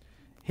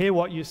 Here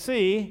what you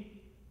see,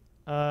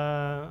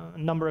 a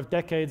number of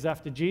decades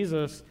after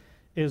Jesus,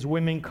 is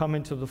women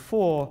coming to the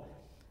fore,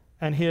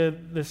 and here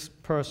this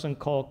person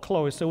called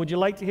Chloe. So would you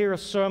like to hear a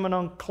sermon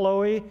on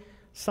Chloe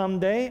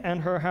someday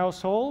and her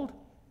household?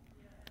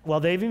 Well,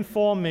 they've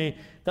informed me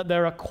that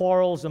there are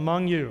quarrels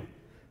among you.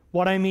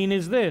 What I mean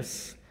is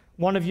this.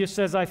 One of you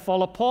says, I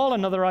follow Paul.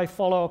 Another, I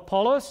follow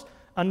Apollos.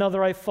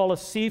 Another, I follow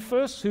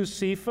Cephas. Who's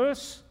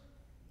Cephas?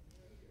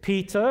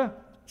 Peter.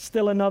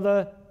 Still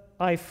another,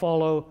 I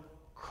follow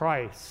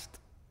Christ.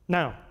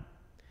 Now,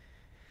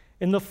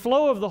 in the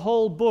flow of the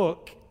whole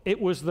book, it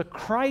was the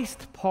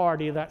Christ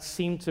party that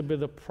seemed to be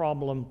the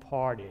problem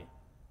party.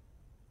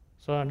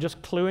 So I'm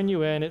just cluing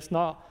you in. It's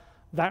not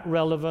that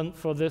relevant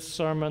for this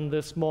sermon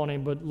this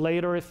morning, but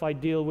later if I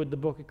deal with the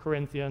book of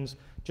Corinthians,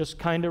 just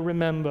kind of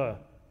remember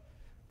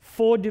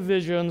 4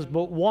 divisions,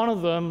 but one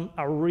of them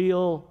a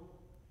real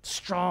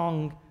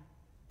strong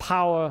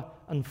power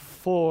and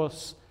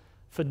force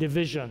for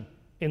division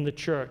in the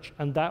church,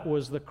 and that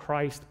was the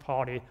Christ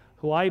party,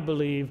 who I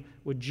believe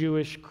were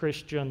Jewish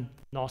Christian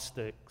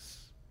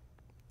Gnostics.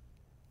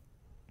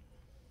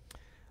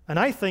 And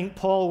I think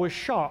Paul was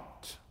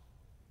shocked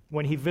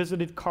when he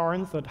visited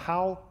Corinth at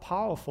how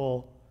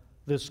powerful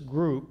this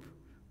group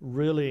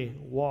really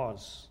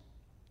was.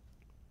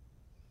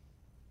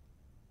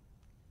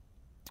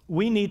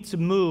 We need to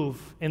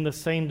move in the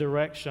same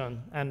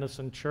direction,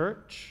 Anderson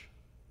Church.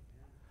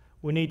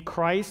 We need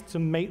Christ to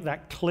make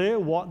that clear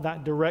what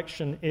that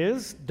direction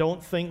is.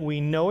 Don't think we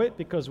know it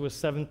because we're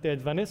Seventh-day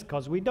Adventists,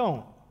 because we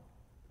don't.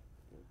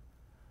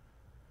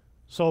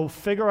 So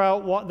figure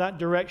out what that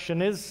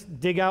direction is.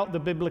 Dig out the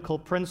biblical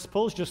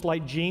principles, just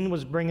like Jean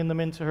was bringing them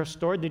into her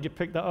story. Did you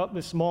pick that up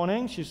this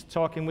morning? She's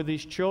talking with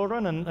these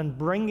children and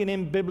bringing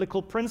in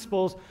biblical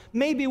principles,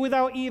 maybe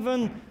without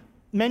even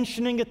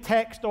mentioning a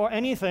text or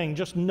anything,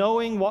 just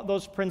knowing what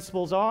those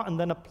principles are and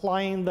then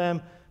applying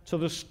them to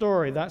the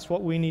story. That's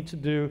what we need to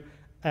do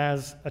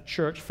as a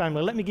church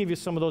family. Let me give you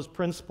some of those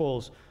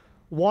principles.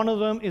 One of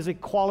them is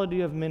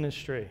equality of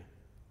ministry.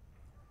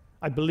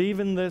 I believe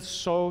in this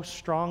so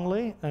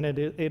strongly, and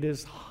it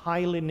is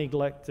highly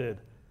neglected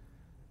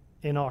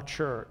in our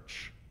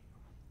church.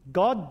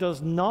 God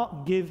does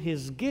not give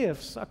his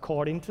gifts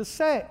according to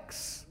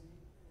sex.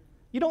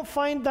 You don't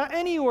find that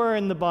anywhere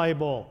in the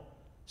Bible,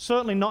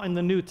 certainly not in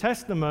the New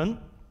Testament.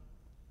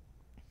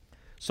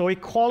 So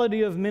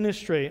equality of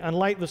ministry, and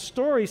like the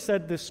story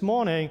said this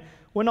morning,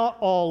 we're not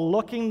all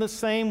looking the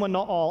same, we're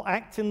not all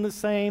acting the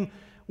same,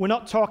 we're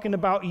not talking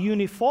about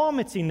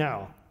uniformity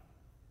now.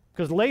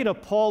 Because later,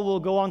 Paul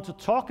will go on to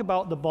talk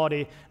about the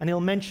body, and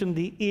he'll mention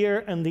the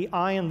ear and the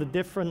eye and the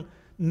different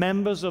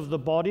members of the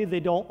body.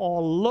 They don't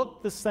all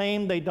look the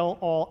same, they don't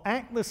all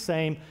act the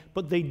same,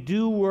 but they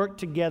do work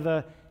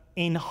together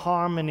in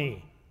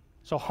harmony.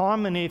 So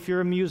harmony, if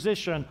you're a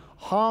musician,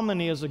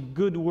 harmony is a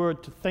good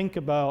word to think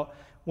about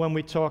when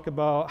we talk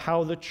about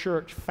how the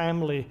church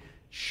family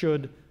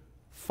should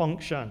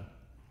function.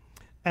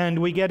 And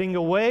we're getting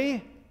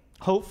away,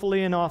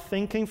 hopefully in our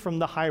thinking, from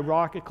the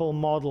hierarchical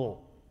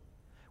model,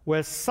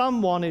 where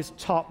someone is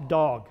top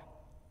dog.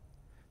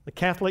 The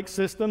Catholic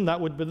system, that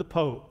would be the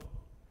Pope.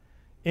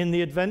 In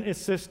the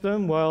Adventist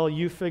system, well,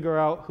 you figure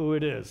out who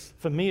it is.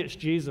 For me, it's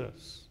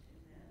Jesus.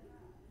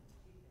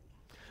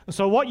 And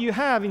so what you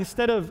have,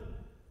 instead of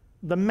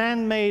the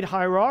man-made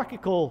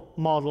hierarchical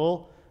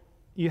model,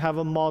 you have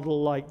a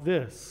model like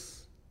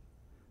this.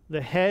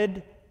 The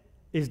head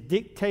is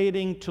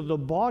dictating to the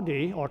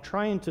body, or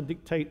trying to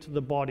dictate to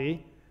the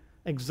body,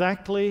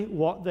 exactly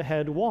what the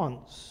head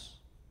wants.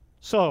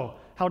 So,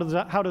 how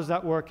does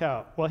that work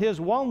out? Well, here's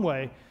one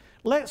way.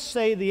 Let's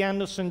say the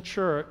Anderson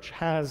Church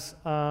has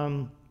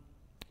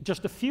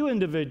just a few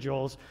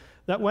individuals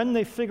that when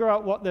they figure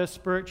out what their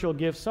spiritual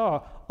gifts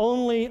are,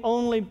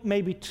 only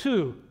maybe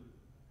 2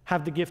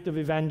 have the gift of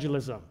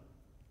evangelism.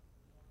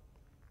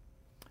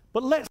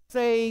 But let's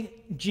say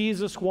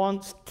Jesus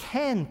wants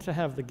 10 to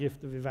have the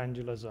gift of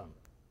evangelism,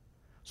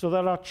 so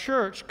that our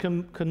church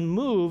can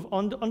move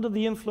under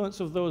the influence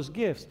of those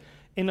gifts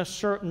in a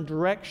certain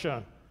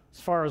direction, as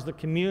far as the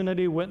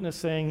community,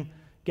 witnessing,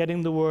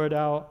 getting the word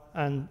out,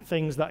 and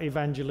things that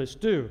evangelists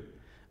do.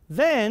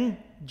 Then,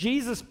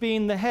 Jesus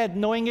being the head,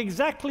 knowing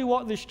exactly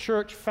what this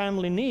church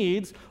family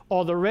needs,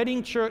 or the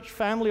Reading church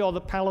family, or the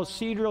Palo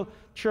Cedro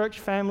church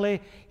family,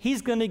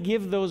 he's going to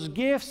give those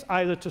gifts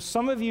either to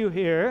some of you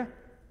here,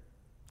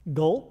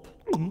 gulp,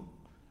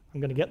 I'm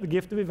going to get the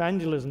gift of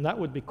evangelism. That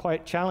would be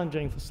quite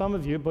challenging for some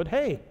of you, but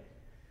hey,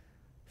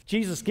 if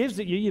Jesus gives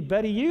it you, you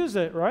better use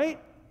it, right?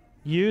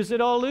 Use it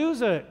or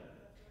lose it.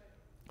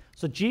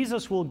 So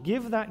Jesus will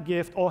give that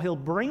gift, or he'll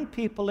bring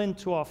people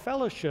into our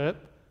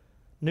fellowship,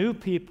 new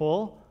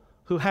people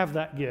who have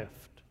that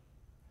gift.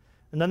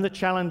 And then the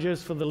challenge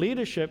is for the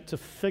leadership to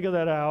figure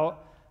that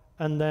out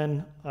and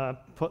then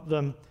put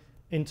them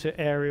into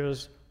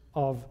areas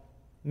of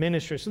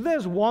ministry. So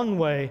there's one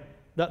way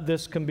that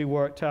this can be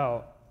worked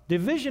out.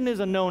 Division is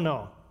a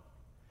no-no.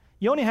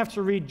 You only have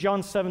to read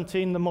John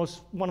 17, one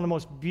of the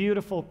most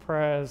beautiful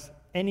prayers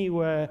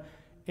anywhere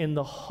in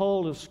the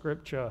whole of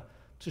Scripture,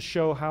 to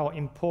show how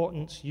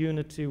important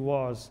unity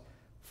was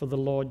for the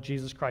Lord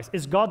Jesus Christ.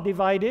 Is God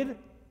divided?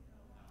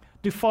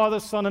 Do Father,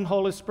 Son, and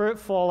Holy Spirit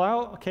fall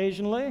out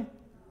occasionally?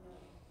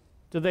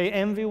 Do they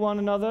envy one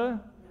another?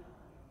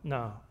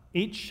 No.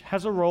 Each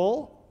has a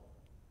role,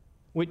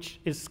 which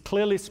is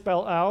clearly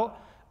spelled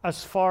out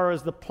as far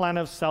as the plan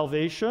of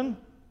salvation.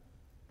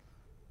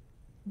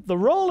 The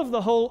role of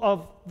the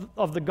whole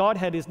of the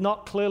Godhead is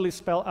not clearly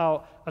spelled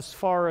out as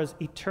far as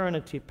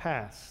eternity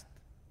past.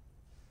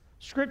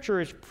 Scripture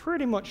is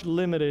pretty much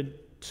limited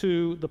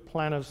to the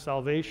plan of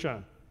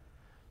salvation.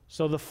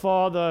 So the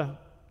Father,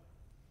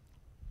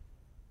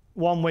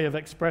 one way of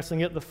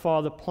expressing it, the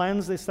Father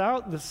plans this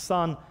out, the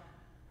Son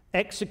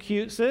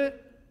executes it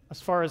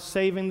as far as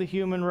saving the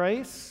human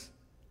race,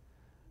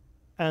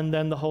 and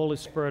then the Holy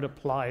Spirit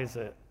applies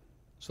it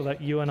so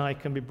that you and I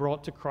can be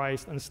brought to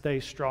Christ and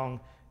stay strong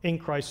in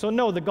Christ. So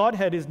no, the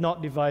Godhead is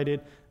not divided,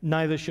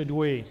 neither should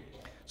we.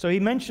 So he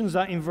mentions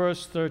that in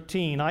verse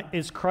 13.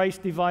 Is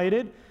Christ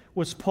divided?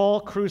 Was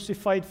Paul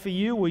crucified for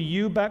you? Were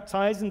you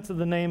baptized into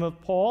the name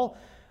of Paul?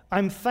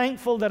 I'm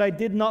thankful that I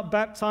did not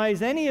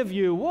baptize any of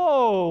you.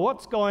 Whoa,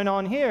 what's going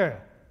on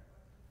here?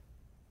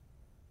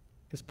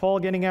 Is Paul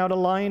getting out of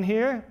line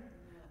here?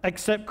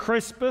 Except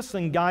Crispus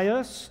and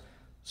Gaius.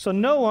 So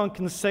no one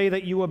can say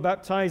that you were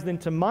baptized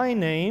into my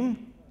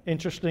name.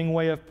 Interesting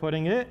way of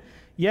putting it.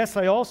 Yes,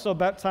 I also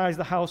baptized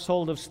the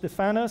household of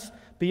Stephanas.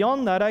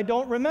 Beyond that, I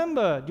don't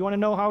remember. Do you want to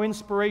know how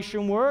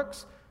inspiration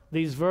works?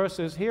 These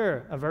verses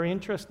here are very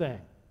interesting.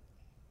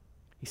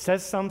 He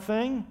says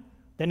something,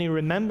 then he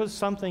remembers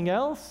something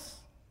else,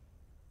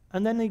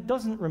 and then he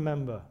doesn't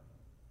remember.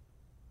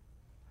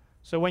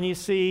 So when you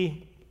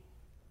see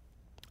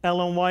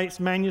Ellen White's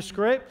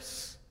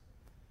manuscripts,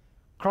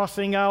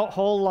 crossing out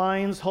whole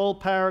lines, whole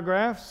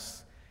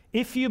paragraphs,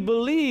 if you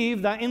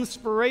believe that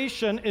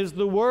inspiration is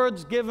the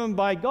words given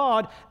by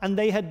God and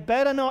they had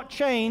better not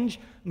change,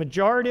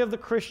 majority of the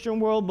Christian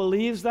world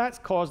believes that's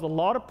caused a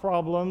lot of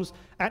problems,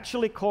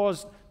 actually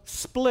caused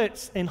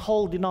splits in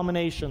whole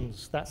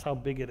denominations. That's how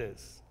big it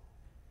is.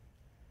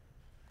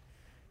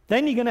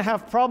 Then you're going to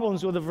have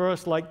problems with a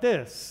verse like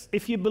this.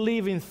 If you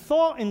believe in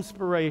thought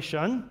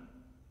inspiration,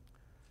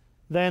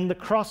 then the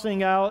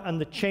crossing out and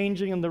the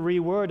changing and the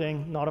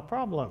rewording, not a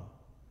problem.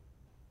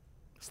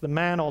 It's the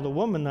man or the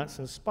woman that's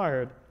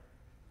inspired,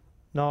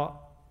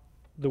 not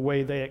the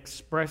way they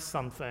express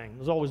something.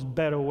 There's always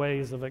better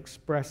ways of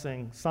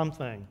expressing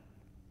something.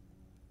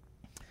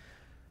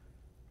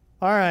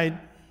 All right.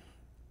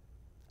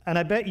 And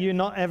I bet you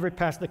not every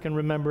pastor can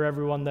remember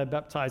everyone they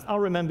baptized. I'll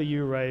remember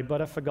you, Ray,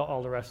 but I forgot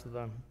all the rest of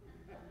them.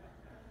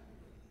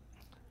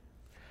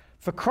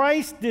 For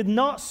Christ did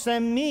not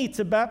send me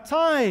to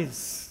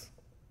baptize.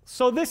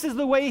 So this is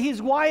the way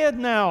he's wired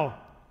now.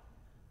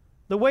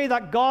 The way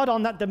that God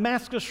on that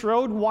Damascus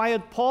road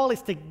wired Paul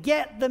is to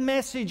get the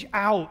message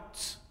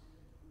out.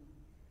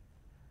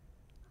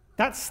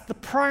 That's the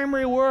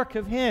primary work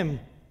of him.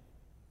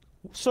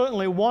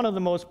 Certainly one of the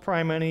most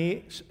primary, and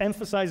he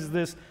emphasizes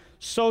this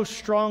so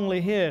strongly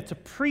here, to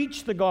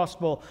preach the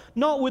gospel,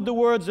 not with the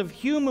words of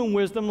human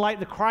wisdom like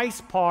the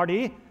Christ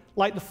party,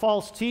 like the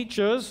false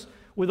teachers,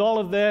 with all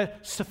of their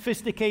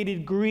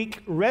sophisticated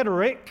Greek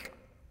rhetoric.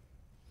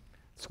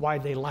 That's why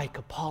they like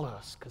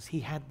Apollos, because he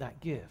had that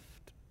gift.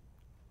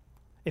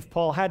 If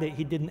Paul had it,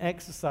 he didn't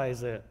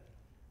exercise it.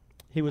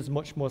 He was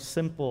much more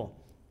simple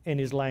in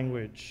his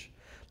language.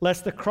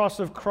 Lest the cross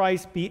of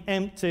Christ be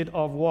emptied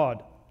of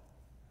what?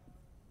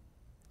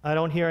 I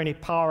don't hear any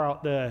power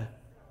out there.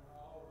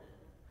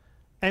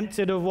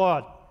 Emptied of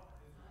what?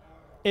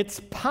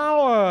 It's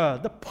power,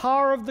 the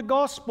power of the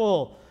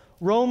gospel.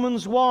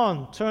 Romans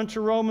 1, turn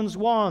to Romans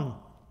 1.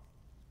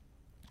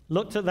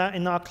 Looked at that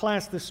in our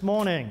class this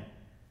morning.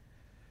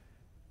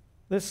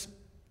 This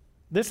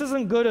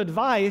isn't good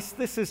advice.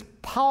 This is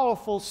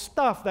powerful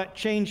stuff that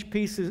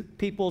changes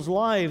people's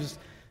lives,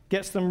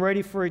 gets them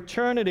ready for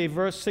eternity.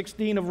 Verse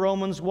 16 of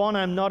Romans 1,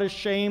 I'm not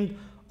ashamed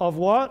of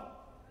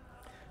what?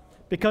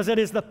 Because it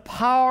is the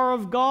power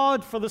of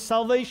God for the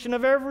salvation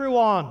of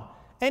everyone.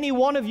 Any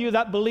one of you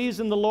that believes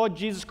in the Lord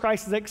Jesus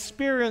Christ has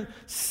experienced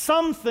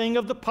something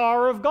of the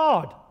power of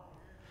God.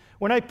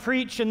 When I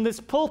preach in this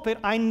pulpit,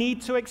 I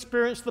need to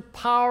experience the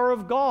power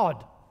of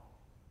God.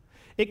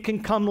 It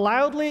can come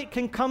loudly, it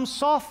can come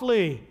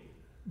softly,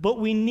 but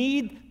we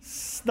need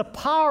the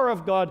power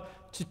of God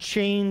to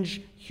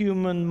change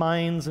human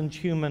minds and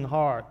human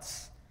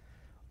hearts.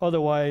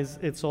 Otherwise,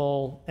 it's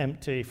all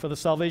empty. For the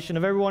salvation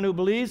of everyone who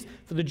believes,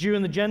 for the Jew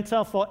and the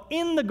Gentile, for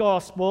in the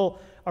gospel,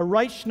 A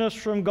righteousness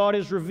from God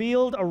is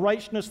revealed, a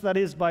righteousness that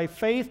is by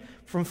faith.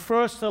 From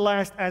first to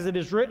last, as it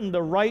is written,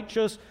 the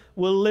righteous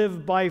will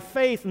live by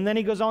faith. And then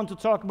he goes on to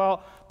talk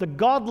about the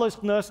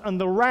godlessness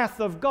and the wrath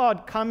of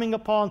God coming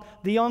upon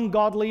the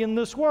ungodly in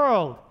this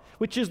world,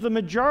 which is the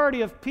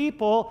majority of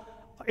people,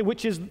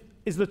 which is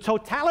the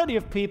totality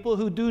of people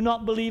who do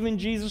not believe in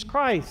Jesus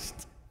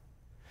Christ.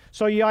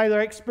 So you're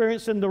either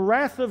experiencing the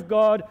wrath of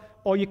God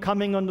or you're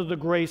coming under the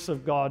grace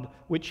of God,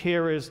 which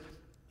here is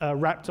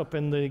wrapped up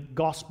in the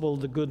gospel,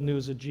 the good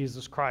news of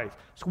Jesus Christ.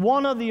 It's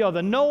one or the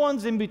other. No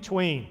one's in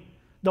between.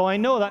 Though I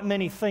know that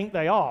many think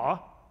they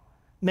are.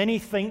 Many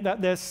think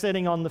that they're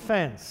sitting on the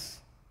fence.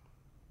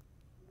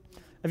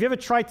 Have you ever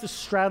tried to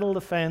straddle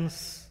the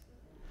fence?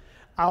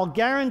 I'll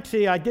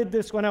guarantee I did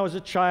this when I was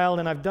a child,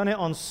 and I've done it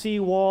on sea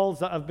walls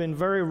that have been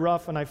very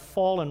rough, and I've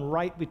fallen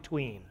right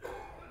between.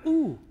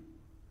 Ooh.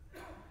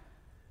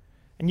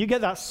 And you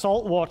get that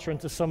salt water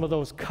into some of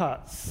those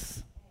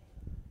cuts.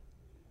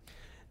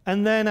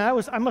 And then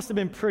I must have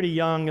been pretty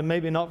young and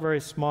maybe not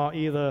very smart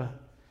either.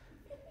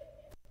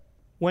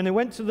 When they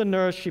went to the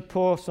nurse, she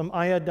poured some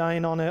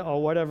iodine on it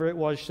or whatever it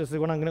was. She said,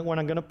 when I'm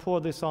going to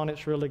pour this on,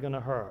 it's really going to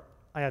hurt.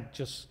 I had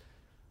just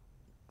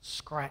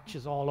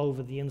scratches all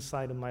over the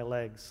inside of my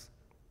legs.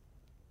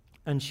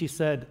 And she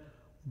said,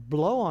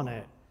 blow on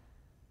it.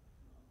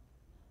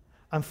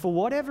 And for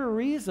whatever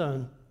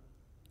reason,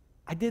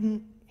 I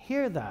didn't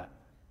hear that.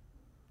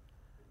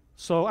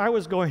 So I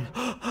was going,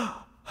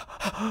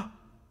 and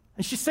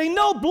she's saying,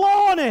 no,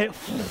 blow on it.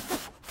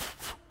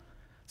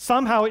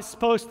 Somehow it's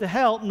supposed to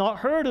help, not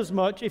hurt as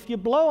much if you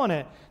blow on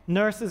it.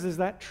 Nurses, is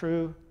that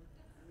true?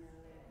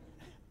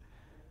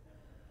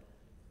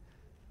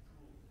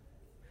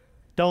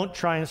 Don't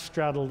try and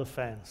straddle the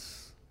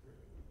fence.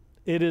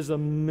 It is a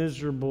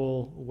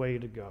miserable way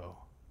to go.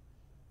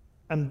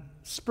 And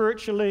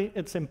spiritually,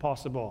 it's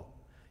impossible.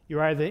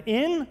 You're either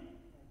in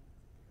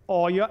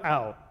or you're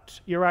out.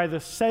 You're either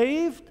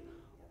saved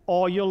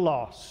or you're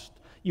lost.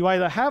 You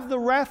either have the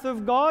wrath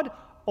of God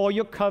or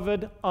you're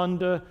covered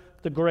under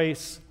the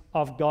grace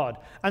of God.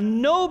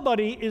 And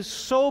nobody is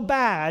so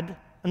bad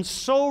and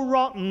so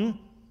rotten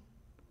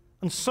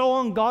and so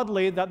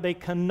ungodly that they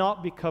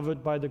cannot be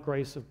covered by the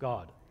grace of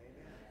God.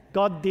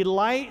 God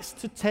delights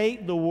to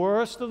take the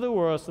worst of the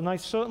worst, and I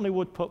certainly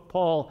would put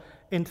Paul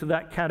into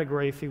that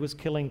category if he was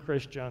killing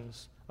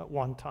Christians at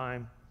one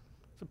time.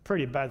 It's a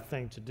pretty bad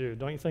thing to do,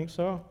 don't you think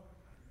so?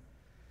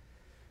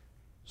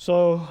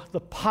 So, the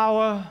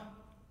power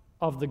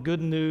of the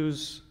good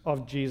news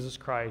of Jesus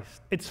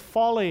Christ. It's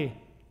folly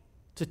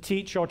to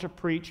teach or to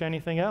preach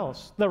anything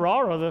else. There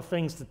are other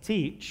things to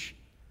teach.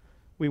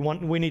 We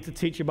need to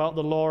teach about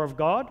the law of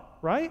God,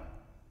 right?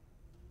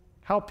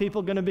 How are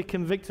people going to be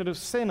convicted of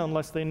sin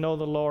unless they know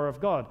the law of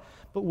God?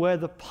 But where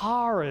the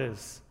power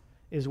is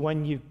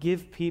when you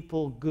give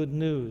people good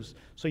news.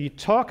 So you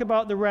talk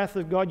about the wrath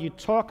of God, you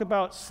talk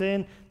about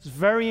sin. It's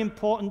very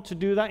important to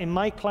do that. In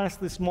my class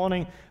this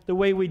morning, the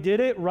way we did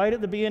it, right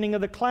at the beginning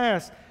of the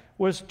class,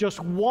 was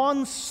just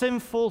one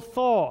sinful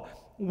thought,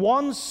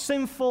 one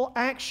sinful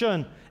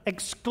action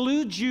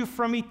excludes you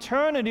from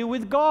eternity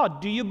with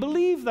God. Do you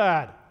believe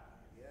that?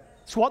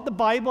 It's what the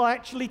Bible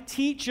actually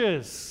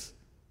teaches.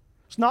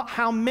 It's not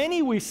how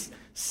many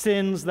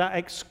sins that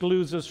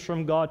excludes us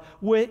from God.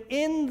 We're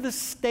in the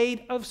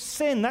state of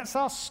sin. That's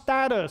our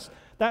status.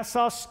 That's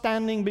our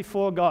standing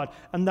before God.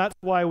 And that's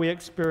why we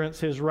experience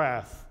His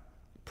wrath.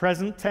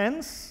 Present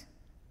tense.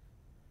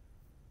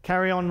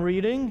 Carry on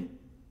reading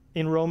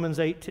in Romans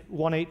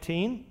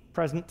 1:18,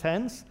 present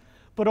tense.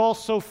 But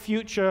also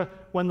future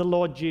when the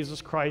Lord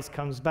Jesus Christ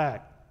comes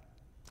back.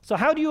 So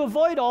how do you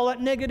avoid all that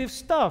negative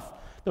stuff?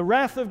 The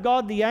wrath of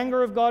God, the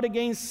anger of God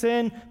against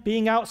sin,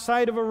 being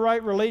outside of a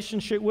right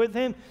relationship with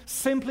Him,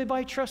 simply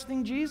by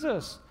trusting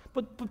Jesus.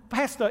 But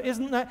Pastor,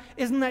 isn't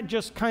that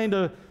just kind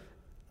of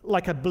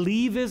like a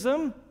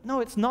believism?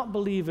 No, it's not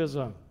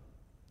believism.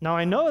 Now,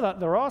 I know that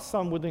there are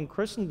some within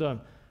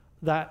Christendom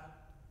that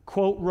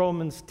quote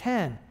Romans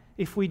 10.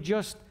 If we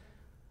just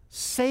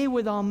say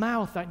with our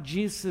mouth that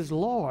Jesus is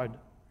Lord,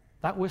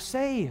 that we're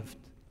saved.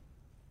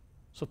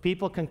 So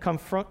people can come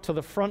to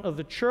the front of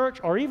the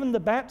church, or even the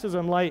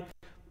baptism, like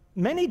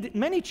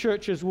many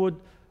churches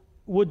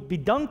would be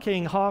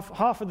dunking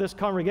half of this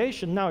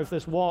congregation now if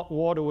this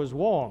water was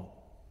warm.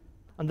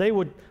 And they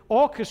would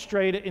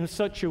orchestrate it in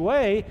such a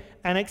way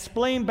and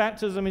explain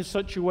baptism in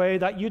such a way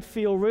that you'd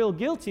feel real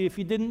guilty if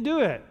you didn't do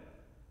it.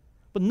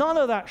 But none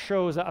of that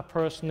shows that a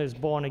person is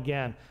born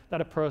again, that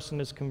a person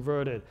is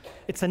converted.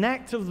 It's an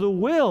act of the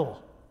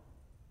will.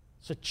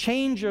 It's a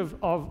change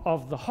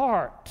of the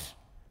heart.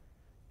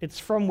 It's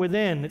from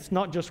within. It's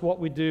not just what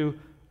we do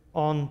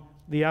on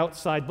the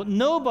outside. But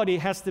nobody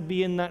has to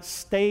be in that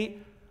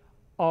state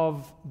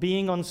of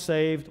being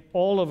unsaved.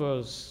 All of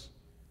us.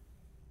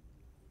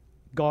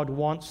 God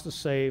wants to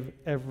save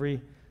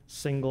every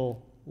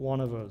single one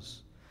of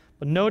us.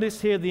 But notice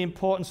here the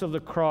importance of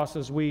the cross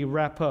as we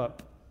wrap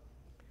up.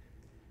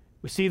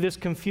 We see this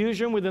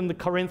confusion within the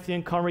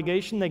Corinthian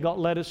congregation. They got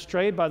led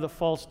astray by the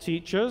false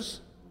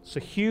teachers. It's a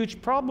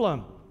huge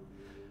problem.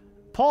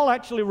 Paul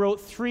actually wrote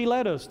 3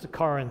 letters to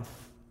Corinth.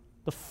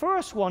 The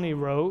first one he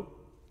wrote,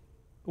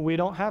 we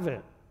don't have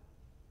it.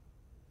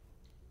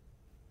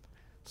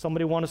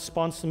 Somebody want to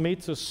sponsor me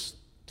to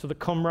the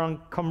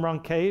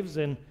Qumran caves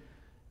in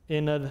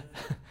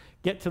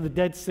get to the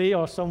Dead Sea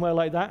or somewhere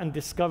like that and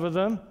discover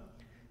them?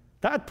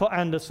 That'd put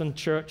Anderson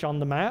Church on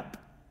the map.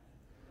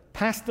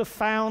 Pastor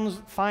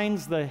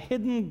finds the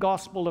hidden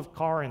gospel of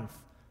Corinth.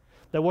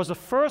 There was a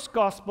first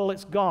gospel,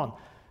 it's gone.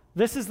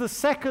 This is the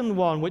second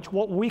one, which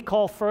what we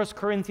call 1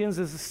 Corinthians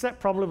is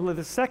probably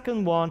the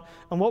second one,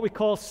 and what we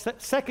call 2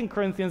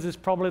 Corinthians is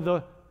probably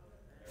the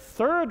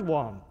third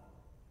one.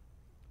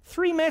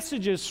 3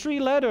 messages, 3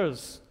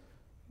 letters.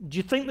 Do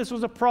you think this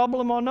was a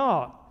problem or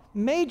not?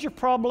 Major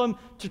problem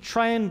to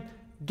try and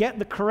get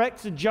the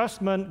correct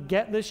adjustment,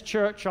 get this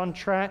church on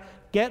track,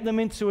 get them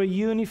into a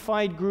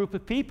unified group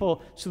of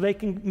people so they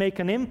can make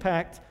an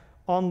impact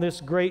on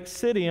this great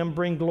city and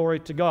bring glory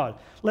to God.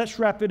 Let's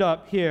wrap it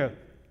up here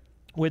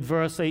with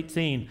verse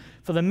 18.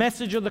 For the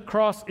message of the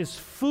cross is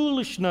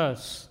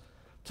foolishness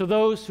to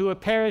those who are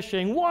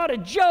perishing. What a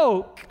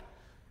joke!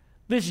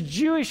 This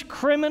Jewish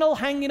criminal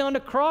hanging on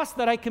the cross,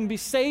 that I can be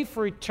saved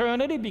for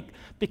eternity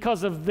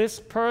because of this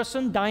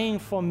person dying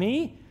for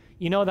me.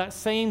 You know, that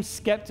same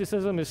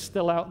skepticism is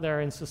still out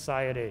there in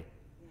society.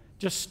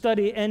 Just go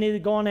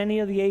on any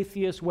of the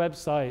atheist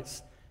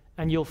websites,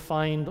 and you'll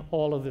find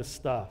all of this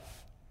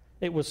stuff.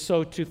 It was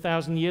so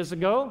 2,000 years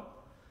ago.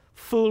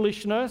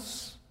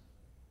 Foolishness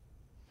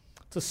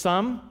to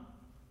some,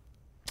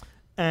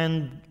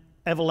 and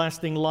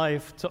everlasting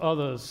life to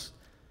others.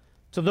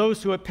 To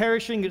those who are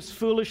perishing, it's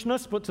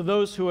foolishness, but to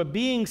those who are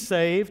being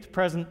saved,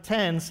 present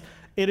tense,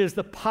 it is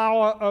the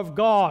power of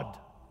God.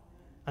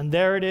 And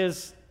there it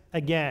is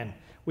again.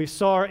 We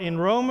saw it in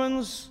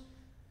Romans.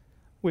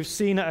 We've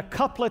seen it a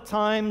couple of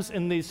times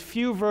in these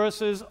few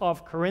verses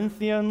of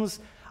Corinthians.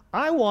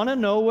 I want to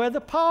know where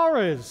the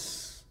power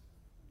is.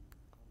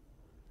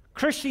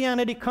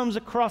 Christianity comes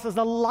across as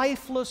a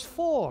lifeless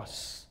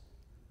force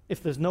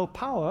if there's no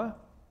power.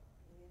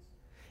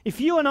 If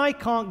you and I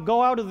can't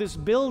go out of this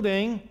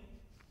building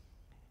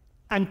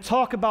and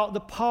talk about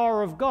the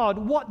power of God,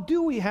 what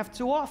do we have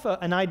to offer?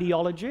 An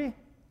ideology?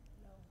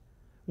 No.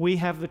 We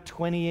have the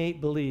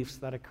 28 beliefs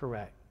that are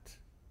correct.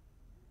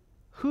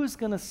 Who's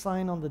going to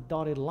sign on the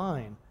dotted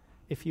line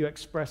if you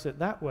express it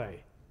that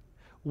way?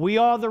 We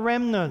are the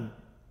remnant.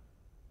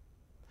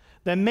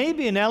 There may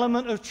be an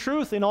element of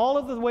truth in all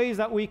of the ways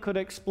that we could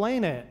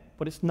explain it,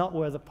 but it's not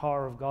where the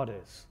power of God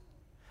is.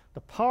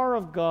 The power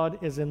of God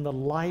is in the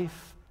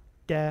life,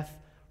 death,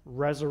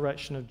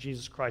 resurrection of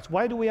Jesus Christ.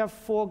 Why do we have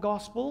 4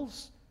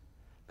 gospels?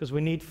 Because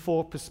we need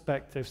 4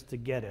 perspectives to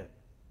get it.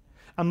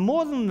 And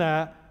more than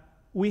that,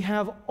 we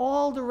have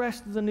all the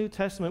rest of the New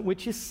Testament,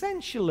 which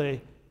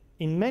essentially,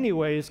 in many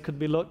ways, could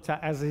be looked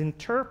at as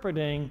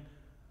interpreting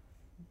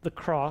the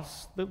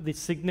cross, the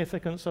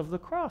significance of the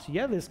cross.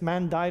 Yeah, this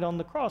man died on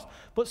the cross,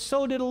 but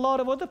so did a lot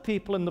of other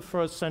people in the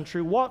first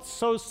century. What's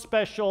so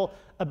special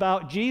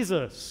about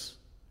Jesus?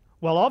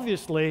 Well,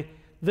 obviously,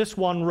 this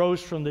one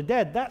rose from the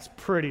dead. That's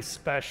pretty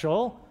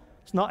special.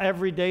 It's not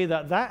every day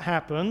that that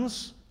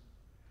happens.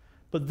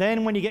 But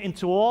then when you get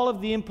into all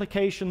of the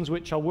implications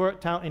which are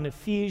worked out in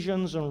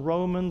Ephesians and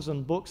Romans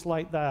and books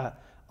like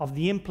that, of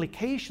the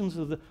implications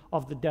of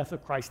the death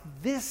of Christ,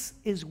 this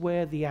is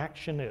where the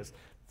action is.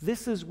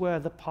 This is where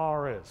the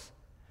power is.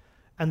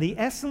 And the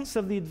essence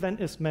of the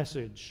Adventist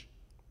message,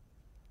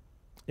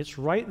 it's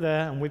right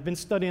there, and we've been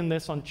studying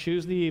this on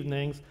Tuesday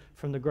evenings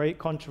from the Great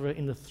Controversy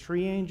in the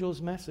 3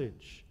 angels'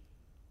 message.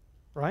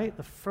 Right?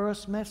 The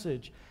first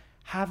message,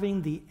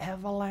 having the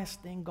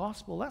everlasting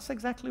gospel. That's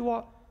exactly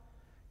what,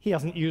 he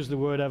hasn't used the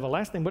word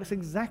everlasting, but it's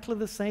exactly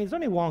the same. There's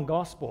only one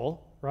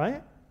gospel,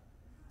 right?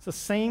 It's the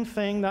same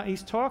thing that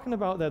he's talking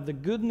about there, the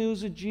good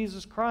news of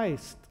Jesus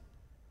Christ.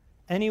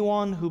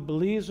 Anyone who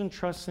believes and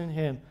trusts in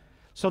him.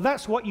 So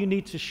that's what you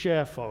need to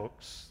share,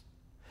 folks.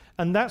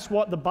 And that's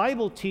what the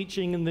Bible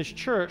teaching in this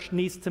church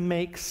needs to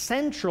make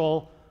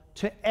central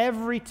to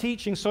every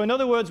teaching. So in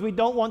other words, we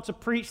don't want to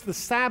preach the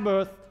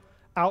Sabbath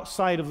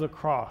outside of the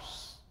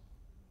cross.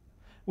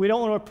 We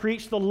don't want to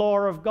preach the law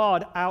of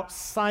God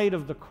outside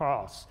of the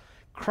cross.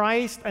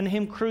 Christ and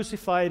him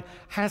crucified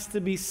has to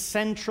be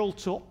central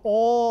to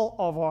all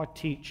of our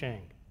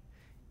teaching,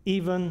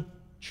 even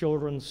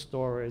children's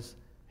stories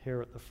here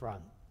at the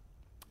front.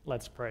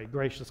 Let's pray.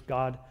 Gracious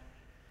God,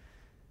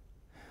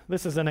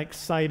 this is an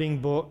exciting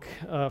book,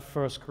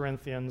 1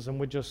 Corinthians, and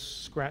we're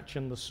just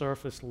scratching the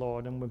surface,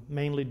 Lord, and we're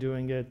mainly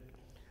doing it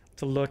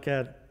to look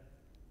at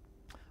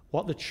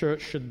what the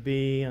church should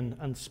be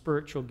and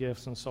spiritual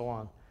gifts and so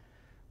on.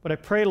 But I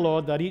pray,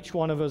 Lord, that each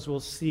one of us will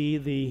see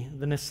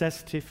the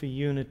necessity for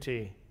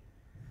unity.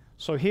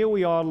 So here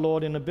we are,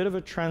 Lord, in a bit of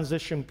a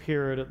transition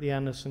period at the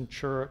Anderson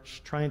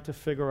Church, trying to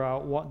figure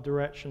out what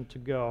direction to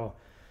go.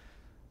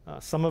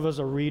 Some of us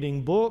are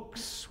reading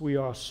books, we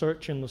are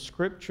searching the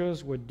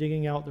scriptures, we're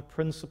digging out the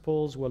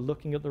principles, we're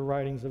looking at the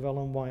writings of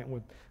Ellen White.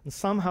 And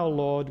somehow,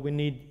 Lord, we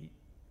need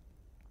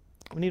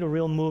a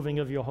real moving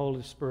of your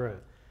Holy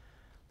Spirit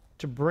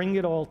to bring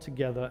it all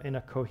together in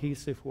a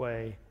cohesive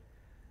way.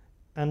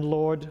 And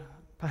Lord,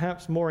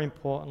 perhaps more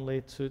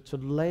importantly, to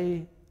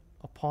lay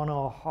upon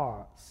our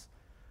hearts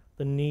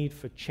the need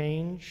for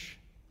change,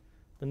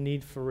 the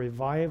need for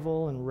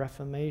revival and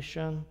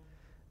reformation,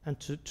 and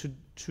to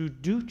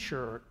do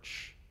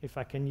church, if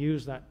I can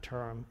use that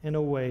term, in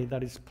a way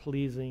that is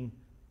pleasing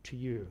to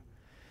you.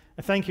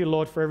 And thank you,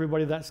 Lord, for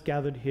everybody that's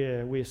gathered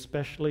here. We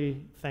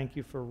especially thank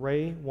you for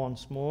Ray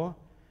once more.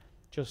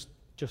 Just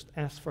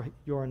ask for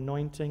your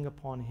anointing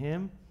upon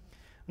him.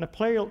 And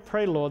I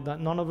pray, Lord, that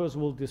none of us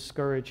will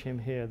discourage him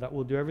here, that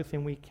we'll do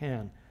everything we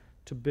can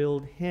to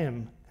build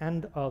him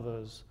and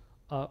others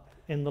up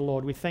in the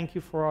Lord. We thank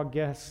you for our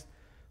guests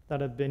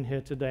that have been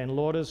here today. And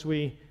Lord, as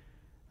we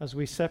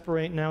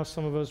separate now,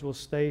 some of us will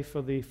stay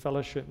for the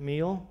fellowship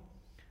meal,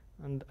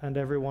 and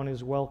everyone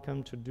is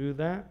welcome to do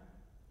that.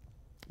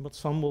 But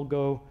some will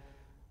go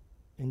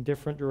in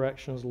different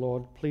directions,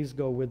 Lord. Please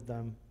go with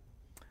them.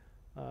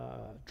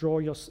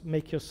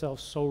 Make yourself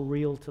so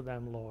real to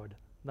them, Lord,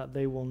 that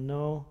they will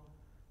know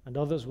and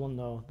others will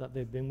know that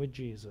they've been with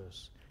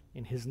Jesus.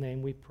 In his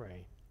name we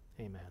pray.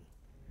 Amen.